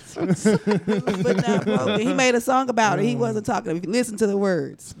not broken. He made a song about it. He wasn't talking. If you listen to the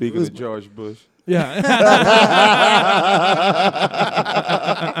words, Speaking of George Bush. Yeah.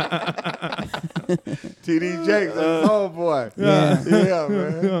 T.D. Jakes, oh boy. Yeah. Yeah,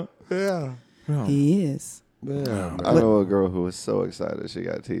 man. Yeah. he is. Yeah, I know a girl who was so excited she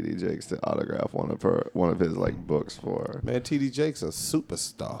got TD Jakes to autograph one of his like books for her. man, TD Jakes a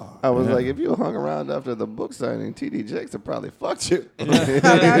superstar. I was like, if you hung around after the book signing, TD Jakes would probably fucked you. Hey.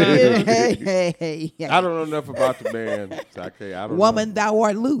 I don't know enough about the man. So I don't Woman, know. thou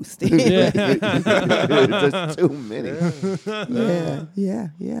art loosed. There's too many. Yeah.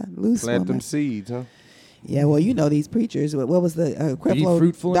 Loose Plant woman. them seeds, huh? Yeah, well, you know these preachers. What was the Be Creflo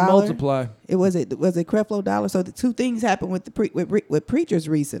fruitful and Dollar? multiply. Was it Creflo Dollar? So the two things happened with with preachers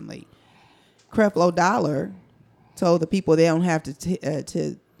recently. Creflo Dollar told the people they don't have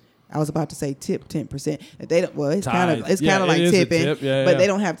to. I was about to say tip 10%. They don't. Well, it's kind of like it is a tipping, tip. Yeah, but yeah. they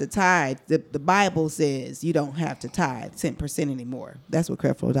don't have to tithe. The Bible says you don't have to tithe 10% anymore. That's what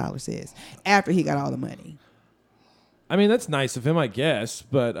Creflo Dollar says after he got all the money. I mean, that's nice of him, I guess,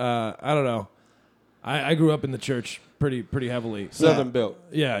 but I don't know. I grew up in the church pretty heavily. Southern Belt.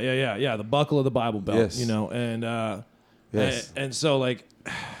 Yeah. The buckle of the Bible Belt, Yes. you know, and Yes. and so like,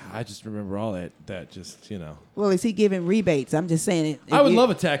 I just remember all that just, you know. Well, is he giving rebates? I'm just saying it. I would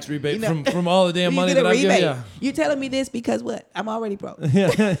love a tax rebate from all the damn You money get a that I rebate. give. Yeah. You telling me this because what? I'm already broke. You're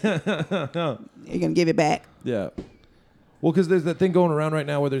gonna give it back. Yeah. Well, because there's that thing going around right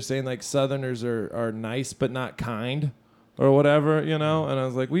now where they're saying like Southerners are nice but not kind or whatever, you know? And I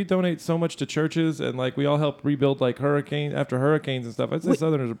was like, we donate so much to churches and like we all help rebuild like hurricanes and stuff. I'd say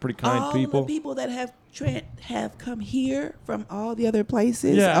Southerners are pretty kind all people. the people that have come here from all the other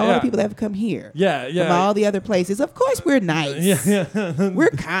places. Yeah, all yeah. the people that have come here. Yeah. From all the other places. Of course we're nice. Yeah. We're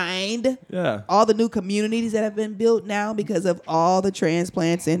kind. Yeah. All the new communities that have been built now because of all the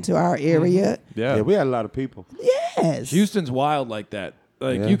transplants into our area. Yeah. Yeah, we had a lot of people. Yes. Houston's wild like that.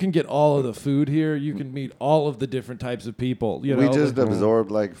 Like Yeah. you can get all of the food here. You can meet all of the different types of people. You know, We just like-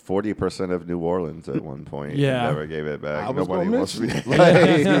 absorbed like 40% of New Orleans at one point. Yeah. And never gave it back. I was Nobody gonna wants to mention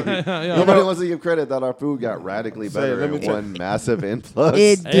Nobody wants to give credit that our food got radically better let me in tell- one massive influx.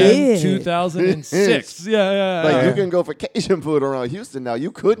 It And did. 2006. Yeah. Like you can go for Cajun food around Houston now. You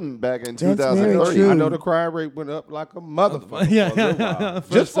couldn't back in That's very 2030. true. I know the crime rate went up like a motherfucker Yeah. for a little while.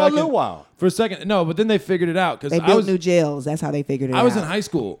 For Just a for a second. little while. For a second, no, but then they figured it out because They I built was new jails. That's how they figured it out. I was in high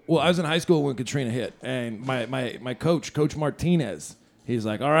school. Well, I was in high school when Katrina hit, and my Coach Martinez, he's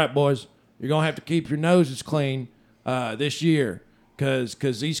like, "All right, boys, you're gonna have to keep your noses clean this year,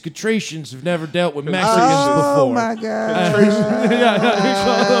 because these Catricians have never dealt with Mexicans Oh before." my God.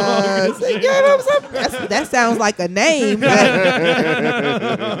 Yeah. They gave him some- that sounds like a name.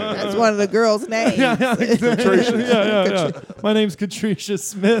 That's one of the girls' names. Yeah. My name's Catricia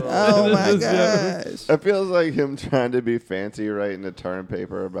Smith. Oh my Yeah. gosh. It feels like him trying to be fancy writing a term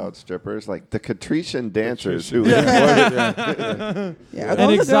paper about strippers, like the Catrician dancers who. Yeah, An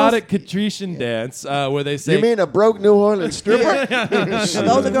those exotic Catrician dance where they say You mean a broke New Orleans stripper? Are those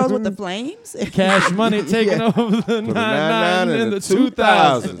the girls with the flames? cash money taking Yeah. over the 99 and the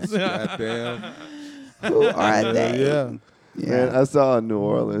 2000s. Goddamn. Who are they? Yeah. Man, I saw a New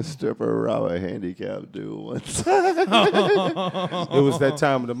Orleans stripper rob a handicapped dude once. It was that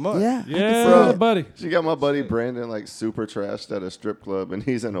time of the month. Yeah. Yeah, Bro. buddy. She got my buddy Brandon like super trashed at a strip club, and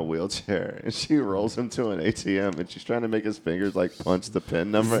he's in a wheelchair, and she rolls him to an ATM, and she's trying to make his fingers like punch the pin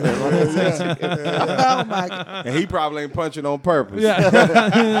number in on his Oh my God. And he probably ain't punching on purpose. Yeah.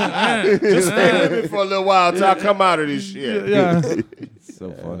 Just stay with me for a little while till I come out of this shit. Yeah.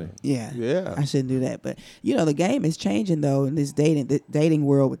 So funny. Yeah. Yeah. I shouldn't do that. But you know, the game is changing though in this dating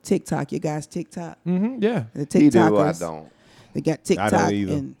world with TikTok. You guys TikTok? Mm-hmm. Yeah. The He do, I TikTokers. don't. They got I TikTok don't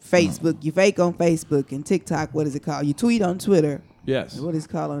either. and Facebook. You fake on Facebook and TikTok. What is it called? You tweet on Twitter. Yes. What is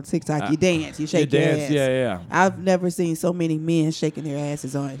it called on TikTok? You dance. You shake You your dance. ass. Yeah. I've never seen so many men shaking their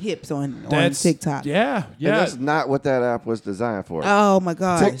asses on hips on TikTok. Yeah. And Yeah. that's not what that app was designed for. Oh my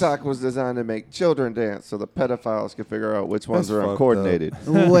gosh. TikTok was designed to make children dance so the pedophiles can figure out which ones That's are fucked uncoordinated.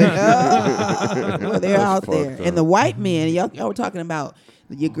 Well, they're out there, fucked and the white men. Y'all were talking about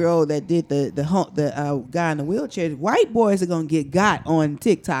your girl that did the guy in the wheelchair. White boys are gonna get got on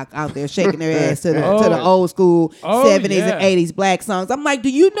TikTok out there shaking their ass to the old school Oh, 70s yeah. and 80s black songs. I'm like, do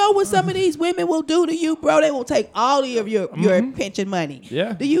you know what some of these women will do to you, bro? They will take all of your pension money.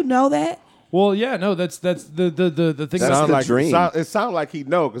 Yeah. Do you know that? Well, yeah. No, that's the thing. That's Sound the like dream. It sound like he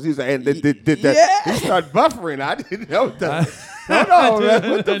know because he's and did that. Yeah. He started buffering. I didn't know that. Hold on,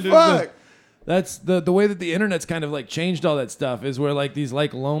 man. What the fuck? That's the way that the internet's kind of like changed all that stuff is where like these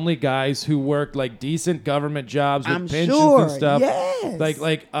like lonely guys who work like decent government jobs with I'm pensions sure, and stuff. yes.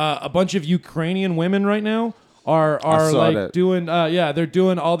 Like a bunch of Ukrainian women right now are saw like that. doing they're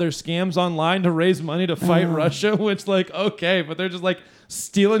doing all their scams online to raise money to fight Russia, which like okay, but they're just like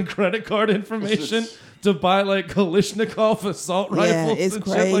stealing credit card information to buy like Kalashnikov assault rifles it's and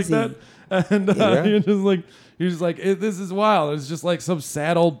shit like crazy. that. And you're just like, this is wild. It's just like some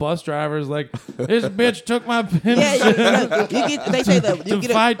sad old bus driver is like, this bitch took my pension They say to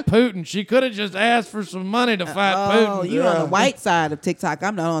fight Putin. She could have just asked for some money to fight Putin. Oh, you're on the white side of TikTok.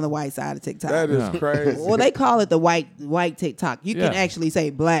 I'm not on the white side of TikTok. That is crazy. Well, they call it the white TikTok. You can actually say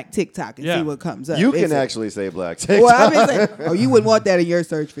black TikTok and see what comes up. You can actually say black TikTok. Well, I've been saying, you wouldn't want that in your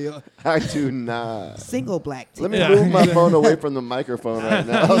search field. I do not. Single black TikTok. Let me move my phone away from the microphone right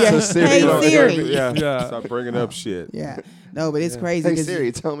now. Yeah. So Siri Hey, don't- Siri. Yeah. Stop bringing up shit. Yeah. No, but it's crazy. Hey 'cause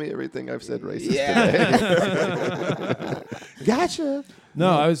Siri, tell me everything I've said racist today. Gotcha.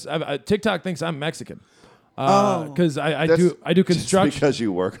 No, TikTok thinks I'm Mexican. Because I do construction. Just because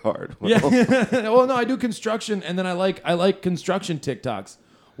you work hard. Yeah. Well, no, I do construction, and then I like construction TikToks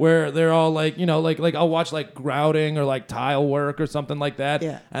where they're all like, like I'll watch like grouting or like tile work or something like that.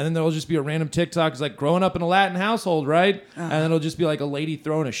 Yeah. And then there'll just be a random TikTok. It's like growing up in a Latin household, right? And then it'll just be like a lady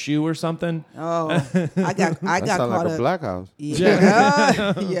throwing a shoe or something. Oh, I got That caught sound like up. a black house.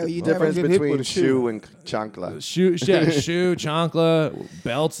 Yeah. Yeah, you never Difference get hit between with a shoe. shoe and chancla. Shoe, chancla,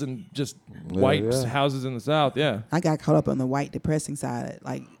 belts, and just white houses in the South. Yeah. I got caught up on the white depressing side.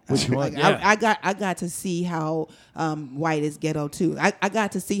 Like, Which one? like, Yeah. I got to see how white is ghetto too. I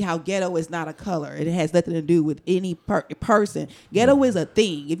got to see how ghetto is not a color. It has nothing to do with any person. Ghetto is a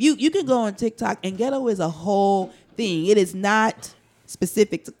thing. If you can go on TikTok and ghetto is a whole thing. It is not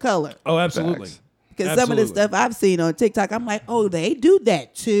specific to color. Oh, absolutely. Facts. Because some of the stuff I've seen on TikTok, I'm like, oh, they do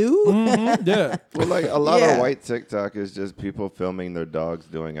that too. Mm-hmm. Yeah. Well, like a lot Yeah. of white TikTok is just people filming their dogs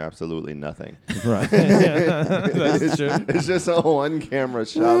doing absolutely nothing. Right. That's true. It's just a one camera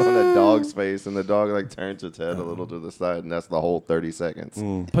shot on a dog's face, and the dog like turns its head a little to the side, and that's the whole 30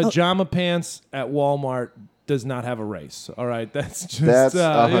 seconds. Pajama pants at Walmart does not have a race. All right, that's just That's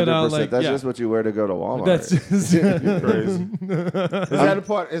 100%. That's yeah. just what you wear to go to Walmart. That's just Crazy.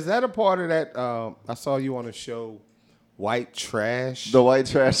 Is that a part of that? I saw you on a show, White Trash. the white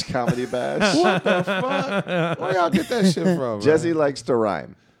trash comedy bash. What the fuck? Where y'all get that shit from? Jesse man? likes to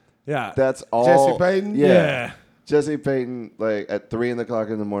rhyme. yeah. That's all. Jesse Payton? Yeah. Jesse Payton, like at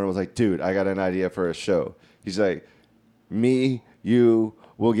 3:00 in the morning, was like, "Dude, I got an idea for a show." He's like, "Me, you,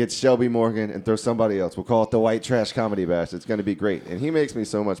 we'll get Shelby Morgan and throw somebody else. We'll call it the White Trash Comedy Bash. It's gonna be great." And he makes me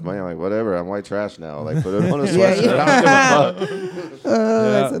so much money. I'm like, "Whatever, I'm white trash now. Like, put it on a sweatshirt. I don't give a fuck."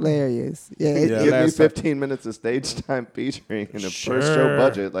 That's hilarious. Yeah. Give me last 15 minutes of stage time featuring in a Sure. first show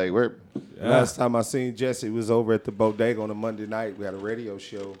budget. Like, we're Last time I seen Jesse was over at the Bodega on a Monday night. We had a radio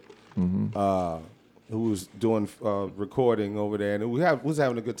show. Who was doing recording over there, and we was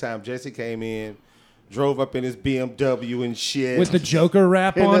having a good time. Jesse came in, drove up in his BMW and shit. With the Joker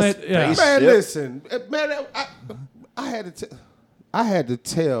rap In on a it. Yeah. space- Man, Yep. listen, man, I had to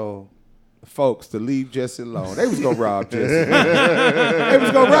tell folks to leave Jesse alone. They was gonna rob Jesse. They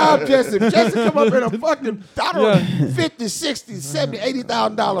was gonna rob Jesse. Jesse come up in a fucking $50, $60, $70,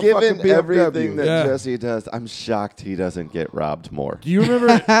 $80,000 fucking given BMW. everything that Yeah. Jesse does. I'm shocked he doesn't get robbed more. Do you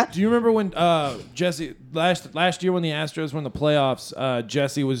remember when Jesse last year when the Astros were in the playoffs,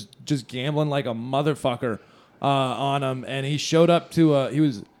 Jesse was just gambling like a motherfucker on him, and he showed up to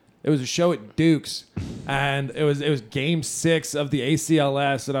it was a show at Duke's, and it was Game 6 of the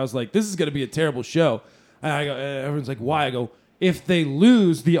ACLS, and I was like, this is gonna be a terrible show. And I go, everyone's like, why? I go, if they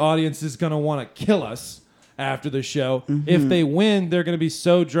lose, the audience is gonna want to kill us after the show. If they win, they're gonna be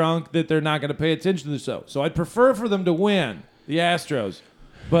so drunk that they're not gonna pay attention to the show. So I'd prefer for them to win, the Astros,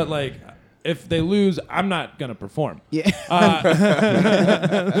 but like, if they lose, I'm not gonna perform. Yeah.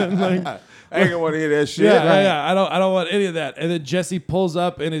 I ain't gonna want to hear that shit. Yeah. I don't want any of that. And then Jesse pulls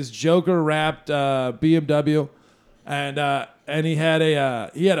up in his Joker wrapped BMW, and he had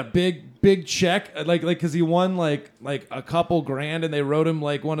a big check, like because he won like a couple grand, and they wrote him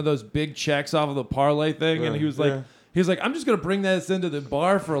like one of those big checks off of the parlay thing, and he was like. He was like, I'm just going to bring this into the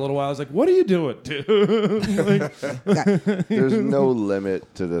bar for a little while. I was like, what are you doing, dude? There's no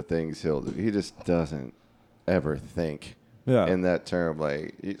limit to the things he'll do. He just doesn't ever think in that term.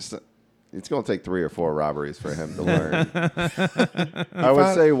 Like, it's going to take 3 or 4 robberies for him to learn. I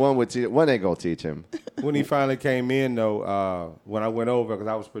would say one ain't going to teach him. When he finally came in, though, when I went over, because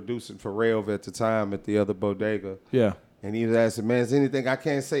I was producing for Rail at the time at the other bodega. Yeah. And he was asking, man, is there anything I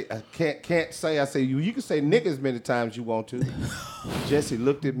can't say? I can't say. I say, you can say niggas many times you want to. Jesse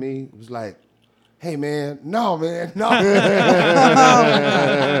looked at me, was like, hey, man, no. That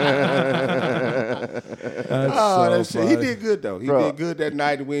shit. He did good, though. He did good that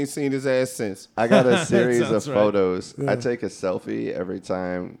night, and we ain't seen his ass since. I got a series of Sounds right. photos. I take a selfie every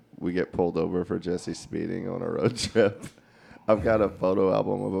time we get pulled over for Jesse speeding on a road trip. I've got a photo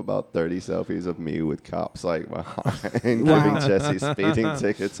album of about 30 selfies of me with cops like behind giving Jesse speeding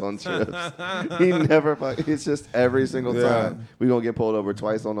tickets on trips. He never. It's just every single time we gonna get pulled over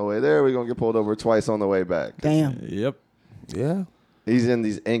twice on the way there. We gonna get pulled over twice on the way back. Damn. Yep. Yeah. He's in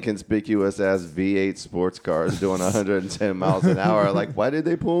these inconspicuous ass V8 sports cars doing 110 miles an hour. Like, why did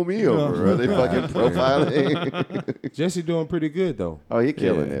they pull me over? Are they fucking profiling? Jesse doing pretty good though. Oh, he's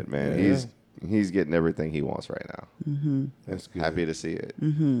killing it, man. Yeah. He's getting everything he wants right now. Mm-hmm. That's good. Happy to see it.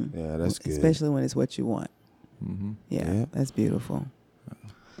 Mm-hmm. Yeah, that's good. Especially when it's what you want. Mm-hmm. Yeah, that's beautiful.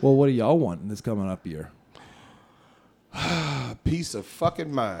 Well, what do y'all want in this coming up year? Peace of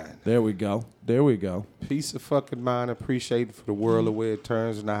fucking mind. There we go. There we go. Peace of fucking mind. Appreciated for the world the way it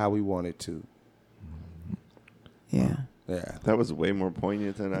turns and not how we want it to. Yeah. Yeah. That was way more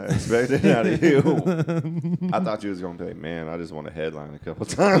poignant than I expected out of you. I thought you was going to be like, man, I just want to headline a couple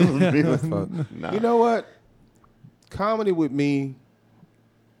times. Nah. You know what? Comedy with me,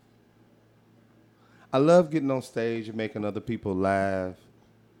 I love getting on stage and making other people laugh,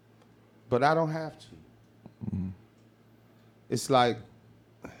 but I don't have to. Mm-hmm. It's like,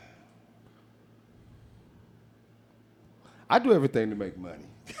 I do everything to make money.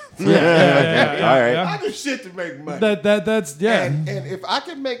 All right. I do shit to make money. That's And if I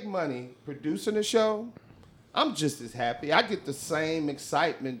can make money producing a show, I'm just as happy. I get the same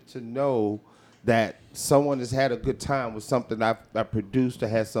excitement to know that someone has had a good time with something I produced or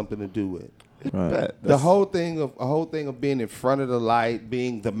has something to do with. Right. The whole thing of being in front of the light,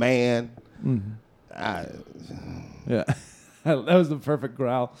 being the man. Yeah. That was the perfect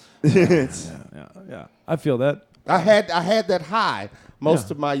growl. Yeah. I feel that. I had that high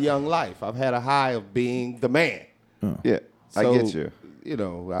most of my young life. I've had a high of being the man. Yeah, I So, get you. You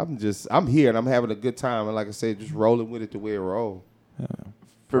know, I'm here and I'm having a good time, and like I said, just rolling with it the way it rolls.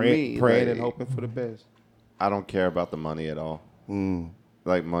 For me, praying like, and hoping for the best. I don't care about the money at all.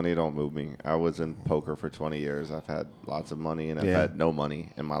 Like, money don't move me. I was in poker for 20 years. I've had lots of money, and I've had no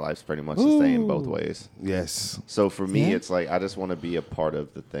money, and my life's pretty much the same both ways. Yes. So for me, it's like I just want to be a part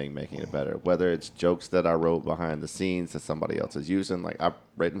of the thing making it better. Whether it's jokes that I wrote behind the scenes that somebody else is using. Like, I've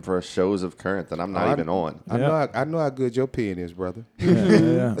written for shows of current that I'm not even on. I know how good your pen is, brother.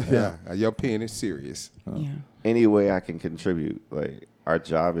 Yeah. Your pen is serious. Yeah. Any way I can contribute, like, our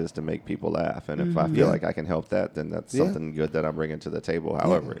job is to make people laugh. And if I feel like I can help that, then that's something good that I'm bringing to the table,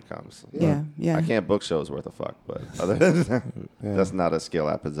 however it comes. Yeah. I can't book shows worth a fuck, but other than that, that's not a skill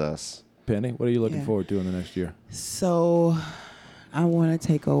I possess. Penny, what are you looking forward to in the next year? So I want to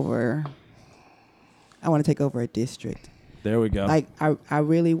take over a district. There we go. Like, I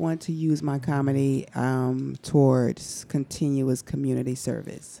really want to use my comedy towards continuous community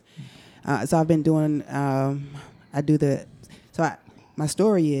service. So I've been doing, my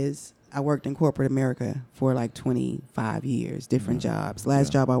story is I worked in corporate America for like 25 years, different jobs.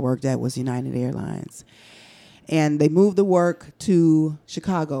 Last job I worked at was United Airlines. And they moved the work to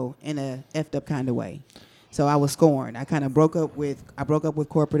Chicago in a effed up kind of way. So I was scorned. I kind of broke up with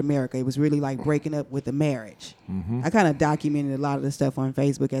corporate America. It was really like breaking up with the marriage. I kind of documented a lot of the stuff on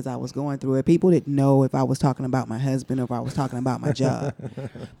Facebook as I was going through it. People didn't know if I was talking about my husband or if I was talking about my job.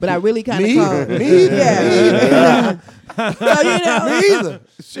 But I really kind of called. Me either. Yeah. So, you know. Me either.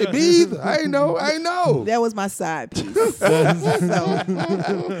 Shit, me either. I know. That was my side piece. So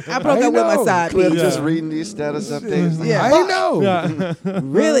I broke up with my side Cliff piece. just reading these status updates. Like, Yeah. I know.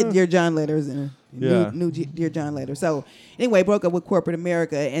 Really, Dear John letters and Yeah. new Dear John letter. So anyway, broke up with corporate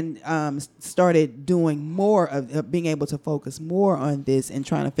America and started doing more of being able to focus more on this and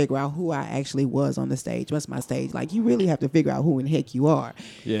trying to figure out who I actually was on the stage. What's my stage? Like, you really have to figure out who in the heck you are.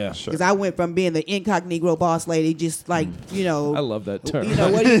 Yeah, sure. Because I went from being the incognito boss lady, just like, you know. I love that term. You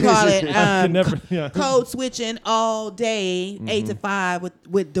know, what do you call it? Never, Code switching all day, 8 to 5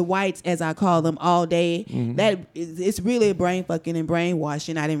 with the whites, as I call them, all day. It's really brain fucking and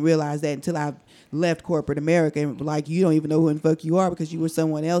brainwashing. I didn't realize that until I left corporate America, and like, you don't even know who in the fuck you are because you were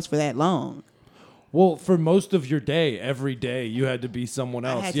someone else for that long. Well, for most of your day, every day, you had to be someone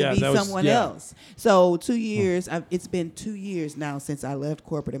else. I had to be someone else. So 2 years, it's been 2 years now since I left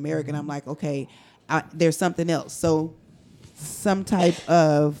corporate America, and I'm like, okay, there's something else. So some type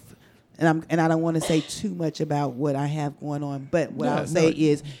of, and I don't want to say too much about what I have going on, but what I'll say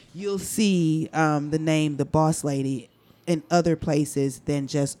is you'll see the name The Boss Lady in other places than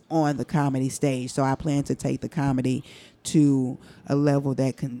just on the comedy stage. So I plan to take the comedy to a level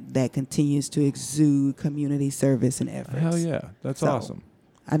that continues to exude community service and efforts. Hell yeah, that's awesome.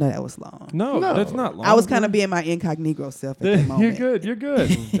 I know that was long. No, that's not long. I was kind of being my incognito self at that moment. You're good.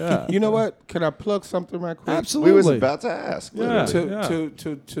 Yeah. You know what? Can I plug something right quick? Absolutely. We was about to ask. Yeah.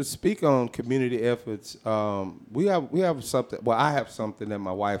 To speak on community efforts, we have something. Well, I have something that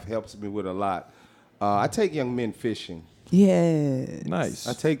my wife helps me with a lot. I take young men fishing. Yeah. Nice.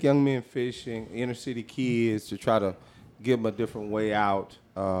 I take young men fishing, inner city kids, to try to give them a different way out.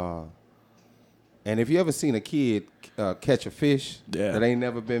 And if you ever seen a kid catch a fish that ain't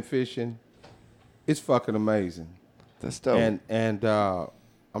never been fishing, it's fucking amazing. That's dope. And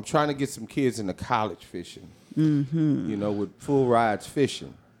I'm trying to get some kids into college fishing. Mm-hmm. You know, with full rides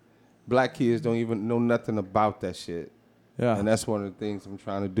fishing. Black kids don't even know nothing about that shit. Yeah. And that's one of the things I'm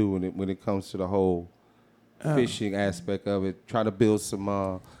trying to do when it comes to the whole fishing aspect of it. Try to build some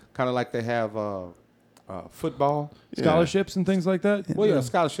kind of like they have football scholarships and things like that. Well, yeah,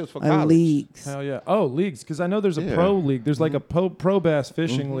 scholarships for college. Leagues. Hell yeah. Oh, leagues, because I know there's a pro league. There's like a pro bass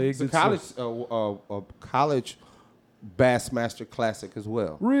fishing league. It's a college Bassmaster Classic as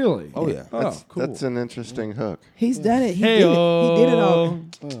well. Really? Oh yeah. Oh, cool. That's an interesting hook. He's done it. He did it all.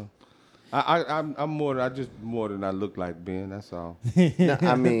 I'm more than I look like, Ben. That's all. No,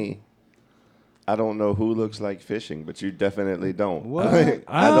 I mean, I don't know who looks like fishing, but you definitely don't. What?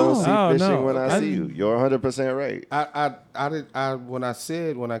 I don't see fishing no. when I see you. You're 100% right.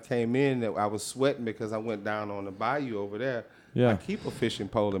 When I came in that I was sweating because I went down on the bayou over there. Yeah. I keep a fishing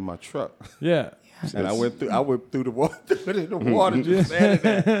pole in my truck. Yeah. And I went through the water, just standing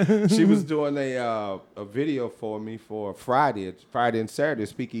there. She was doing a video for me for Friday and Saturday,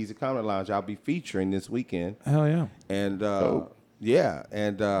 Speakeasy Comedy Lounge. I'll be featuring this weekend. Hell yeah.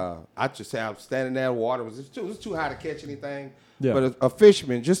 And I just say I'm standing there. Water was too high to catch anything. Yeah. But a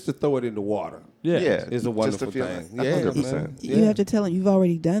fisherman, just to throw it in the water, Yeah. is a wonderful thing. Yeah, 100%. man. You have to tell him you've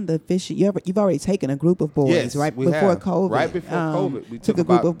already done the fishing. You've already taken a group of boys, Yes, right we before have. COVID. Right before COVID, we took took a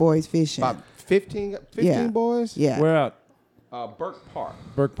group about- of boys fishing. About 15 Yeah. boys. Yeah. Where at? Burke Park.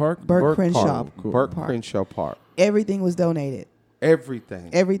 Burke Park? Burke Crenshaw. Burke Park. Crenshaw Park. Everything was donated. Everything.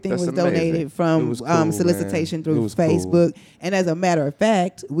 Everything That's was amazing. donated It from was cool, solicitation man. It through was cool. Facebook. And as a matter of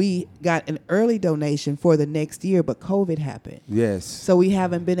fact, we got an early donation for the next year, but COVID happened. Yes. So we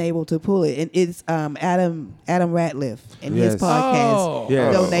haven't been able to pull it. And it's Adam Ratliff and his Yes. podcast Oh.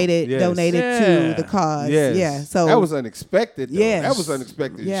 Yes. donated Yes. to Yeah. the cause. Yes. Yeah. So that was unexpected. Though. Yes. That was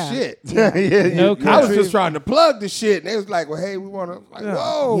unexpected Yeah. shit. No I was country. just trying to plug the shit, and they was like, "Well, hey, we want to." Like,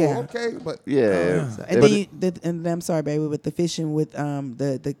 whoa, Yeah. okay, but Yeah. and then and I'm sorry, baby, with the fishing with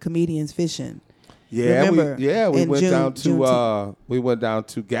the comedians fishing. yeah, Remember, we in went June- down Juneteenth.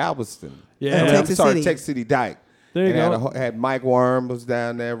 to Galveston. Yeah. Texas City. Texas City Dyke. There you And go. had Mike Worm was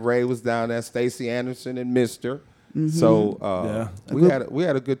down there, Ray was down there, Stacey Anderson and Mister. Mm-hmm. So we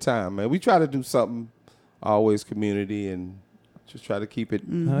had a good time, man. We try to do something always community and just try to keep it.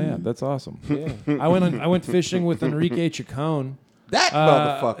 Mm-hmm. Oh yeah, that's awesome. I went fishing with Enrique Chacon. That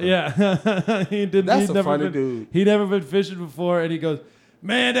motherfucker. Yeah, That's a funny been, dude. He'd never been fishing before, and he goes,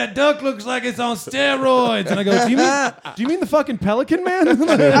 "Man, that duck looks like it's on steroids." And I go, "Do you mean the fucking pelican, man?"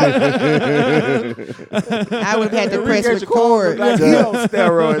 I would have had to press record. Like he on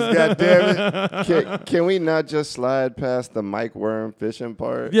steroids, goddammit. Can we not just slide past the Mike Worm fishing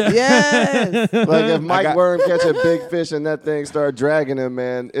part? Yeah. Yes. Like if Mike got- Worm catch a big fish and that thing start dragging him,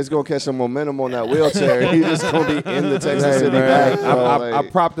 man, it's gonna catch some momentum on that wheelchair. He's just gonna be in the Texas Hey, City man, back. bro, I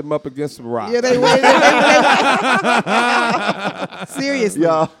like- propped him up against some rocks. Yeah, they seriously.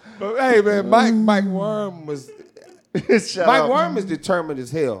 Y'all, But hey, man, Mike Worm was shut Mike up. Worm is determined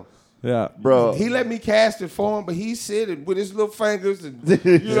as hell. Yeah. bro. He let me cast it for him, but he said it with his little fingers, and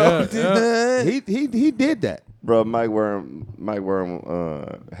you know, he did that. Bro, Mike Worm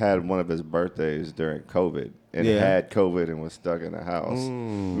had one of his birthdays during COVID and Yeah. had COVID and was stuck in the house.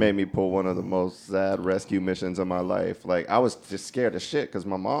 Made me pull one of the most sad rescue missions of my life. Like, I was just scared as shit because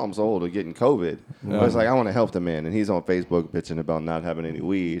my mom's old of getting COVID. I was like, I want to help the man. And he's on Facebook bitching about not having any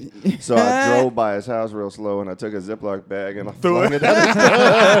weed. So I drove by his house real slow and I took a Ziploc bag and I flung it at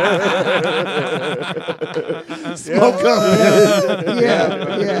his Smoke coming.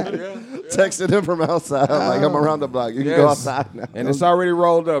 Yeah. Texted him from outside. I'm like, I'm around the block. You can go outside now. And it's already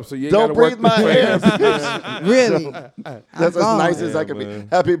rolled up, so you ain't Don't gotta work breathe my the hair. plans. Really? That's as gone. nice as I Yeah, can man. be.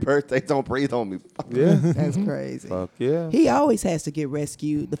 Happy birthday. Don't breathe on me. Yeah, That's crazy. fuck yeah. He always has to get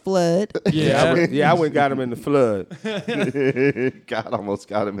rescued. The flood. I went and got him in the flood. God almost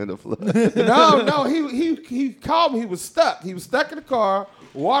got him in the flood. No, he called me. He was stuck. He was stuck in the car.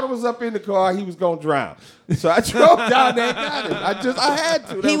 Water was up in the car. He was gonna drown. So I drove down there and got him. I had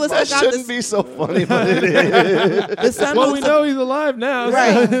to. He was That hooked out shouldn't be so funny, but it is. the sunroof. Well, we know he's alive now. so-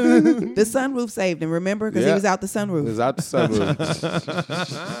 Right. The sunroof saved him, remember? Because he was out the sunroof. It was out the sunroof.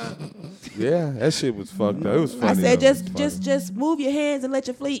 Yeah, that shit was fucked up. It was funny. I said, though. just move your hands and let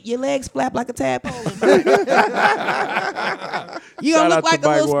your legs flap like a tadpole. You Shout gonna out look like to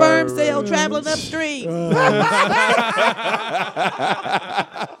a little Mike sperm Word, cell man. traveling upstream.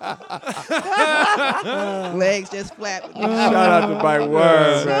 Legs just flapping. Shout out to Mike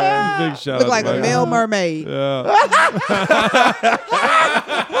Word, man. Big shout Look out like to a Mike. male mermaid. Yeah.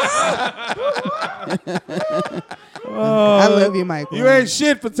 I love you, Mike. You ain't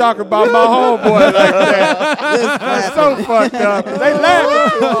shit for talking about my homeboy like that. That's so fucked up. They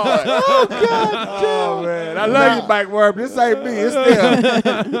laughing too hard. Oh, God. Oh, man. I love you, Mike Word. This ain't me. It's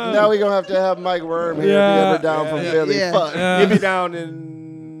them. Now we're going to have Mike Worm here if he ever down from Philly. Yeah. Fuck. He'll be down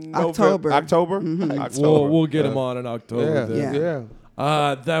in October. October? October. We'll get him on in October. Yeah. then. Yeah.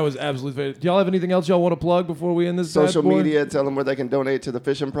 That was absolutely fantastic. Do y'all have anything else y'all want to plug before we end this? Social bad boy? media, tell them where they can donate to the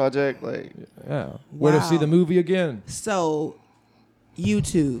fishing project. Like, Yeah. Where to Wow. see the movie again? So,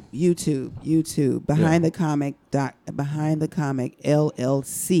 YouTube, Behind the Comic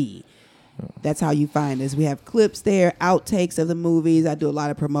LLC. That's how you find us. We have clips there, outtakes of the movies. I do a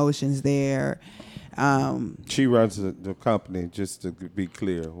lot of promotions there. She runs the company, just to be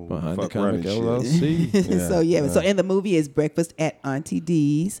clear. Who Behind the fuck Comic running shit. LLC. So and the movie is Breakfast at Auntie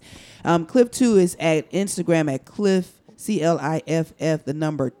D's. Clip 2 is at Instagram at Cliff CLIFF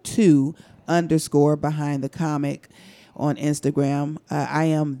 2 _ Behind the Comic on Instagram. I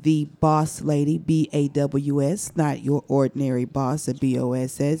am the Boss Lady, BAWS, not your ordinary boss, a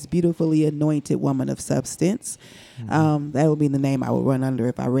BOSS, beautifully anointed woman of substance. That would be the name I would run under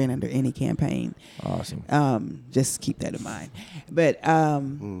if I ran under any campaign. Awesome. Just keep that in mind. But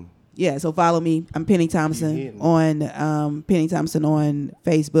yeah, so follow me. I'm Penny Thompson on Penny Thompson on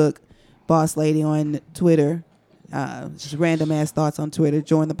Facebook, Boss Lady on Twitter. Just random ass thoughts on Twitter.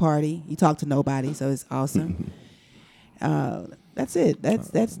 Join the party. You talk to nobody, so it's awesome. That's it.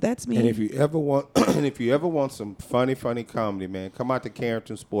 That's me. And if you ever want some funny comedy, man, come out to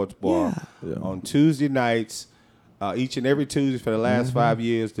Carrington Sports Bar on Tuesday nights, each and every Tuesday for the last 5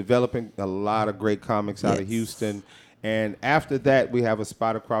 years, developing a lot of great comics out of Houston. And after that, we have a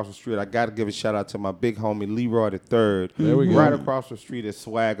spot across the street. I got to give a shout out to my big homie Leroy the Third. There we go. Right across the street is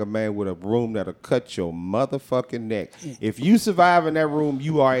Swagger, man, with a room that'll cut your motherfucking neck. If you survive in that room,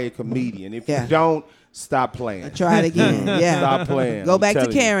 you are a comedian. If you don't, stop playing. Try it again. Yeah. Stop playing. Go I'm back to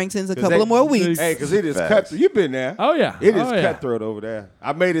telling you. Carrington's a couple of more weeks. Hey, because it is cutthroat. You've been there. Oh, yeah. It is Oh, yeah. cutthroat over there.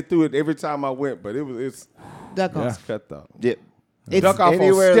 I made it through it every time I went, but it's Duck off. cutthroat. yeah. It's Duck off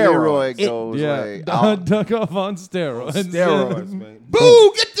Anywhere on Leroy steroids. goes, Yeah. like, Duck off on steroids. Steroids, man.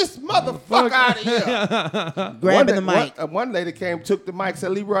 Boo! Get this motherfucker out of here. Grabbing the mic. One lady came, took the mic,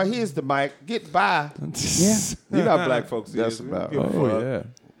 said, Leroy, here's the mic. Get by. Yeah. You know how black folks That's is. about Give a Oh, fuck. yeah.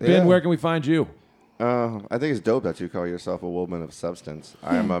 Yeah. Ben, where can we find you? I think it's dope that you call yourself a woman of substance.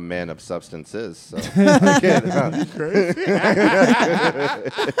 I am a man of substances. So.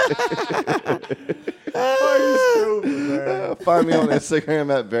 Find me on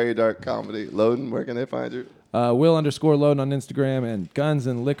Instagram at Very Dark Comedy. Loden, where can they find you? Will_Loden on Instagram and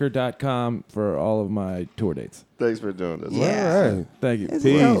gunsandliquor.com for all of my tour dates. Thanks for doing this. Yeah. All right. Thank you. It's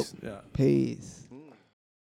Peace. dope. Yeah. Peace.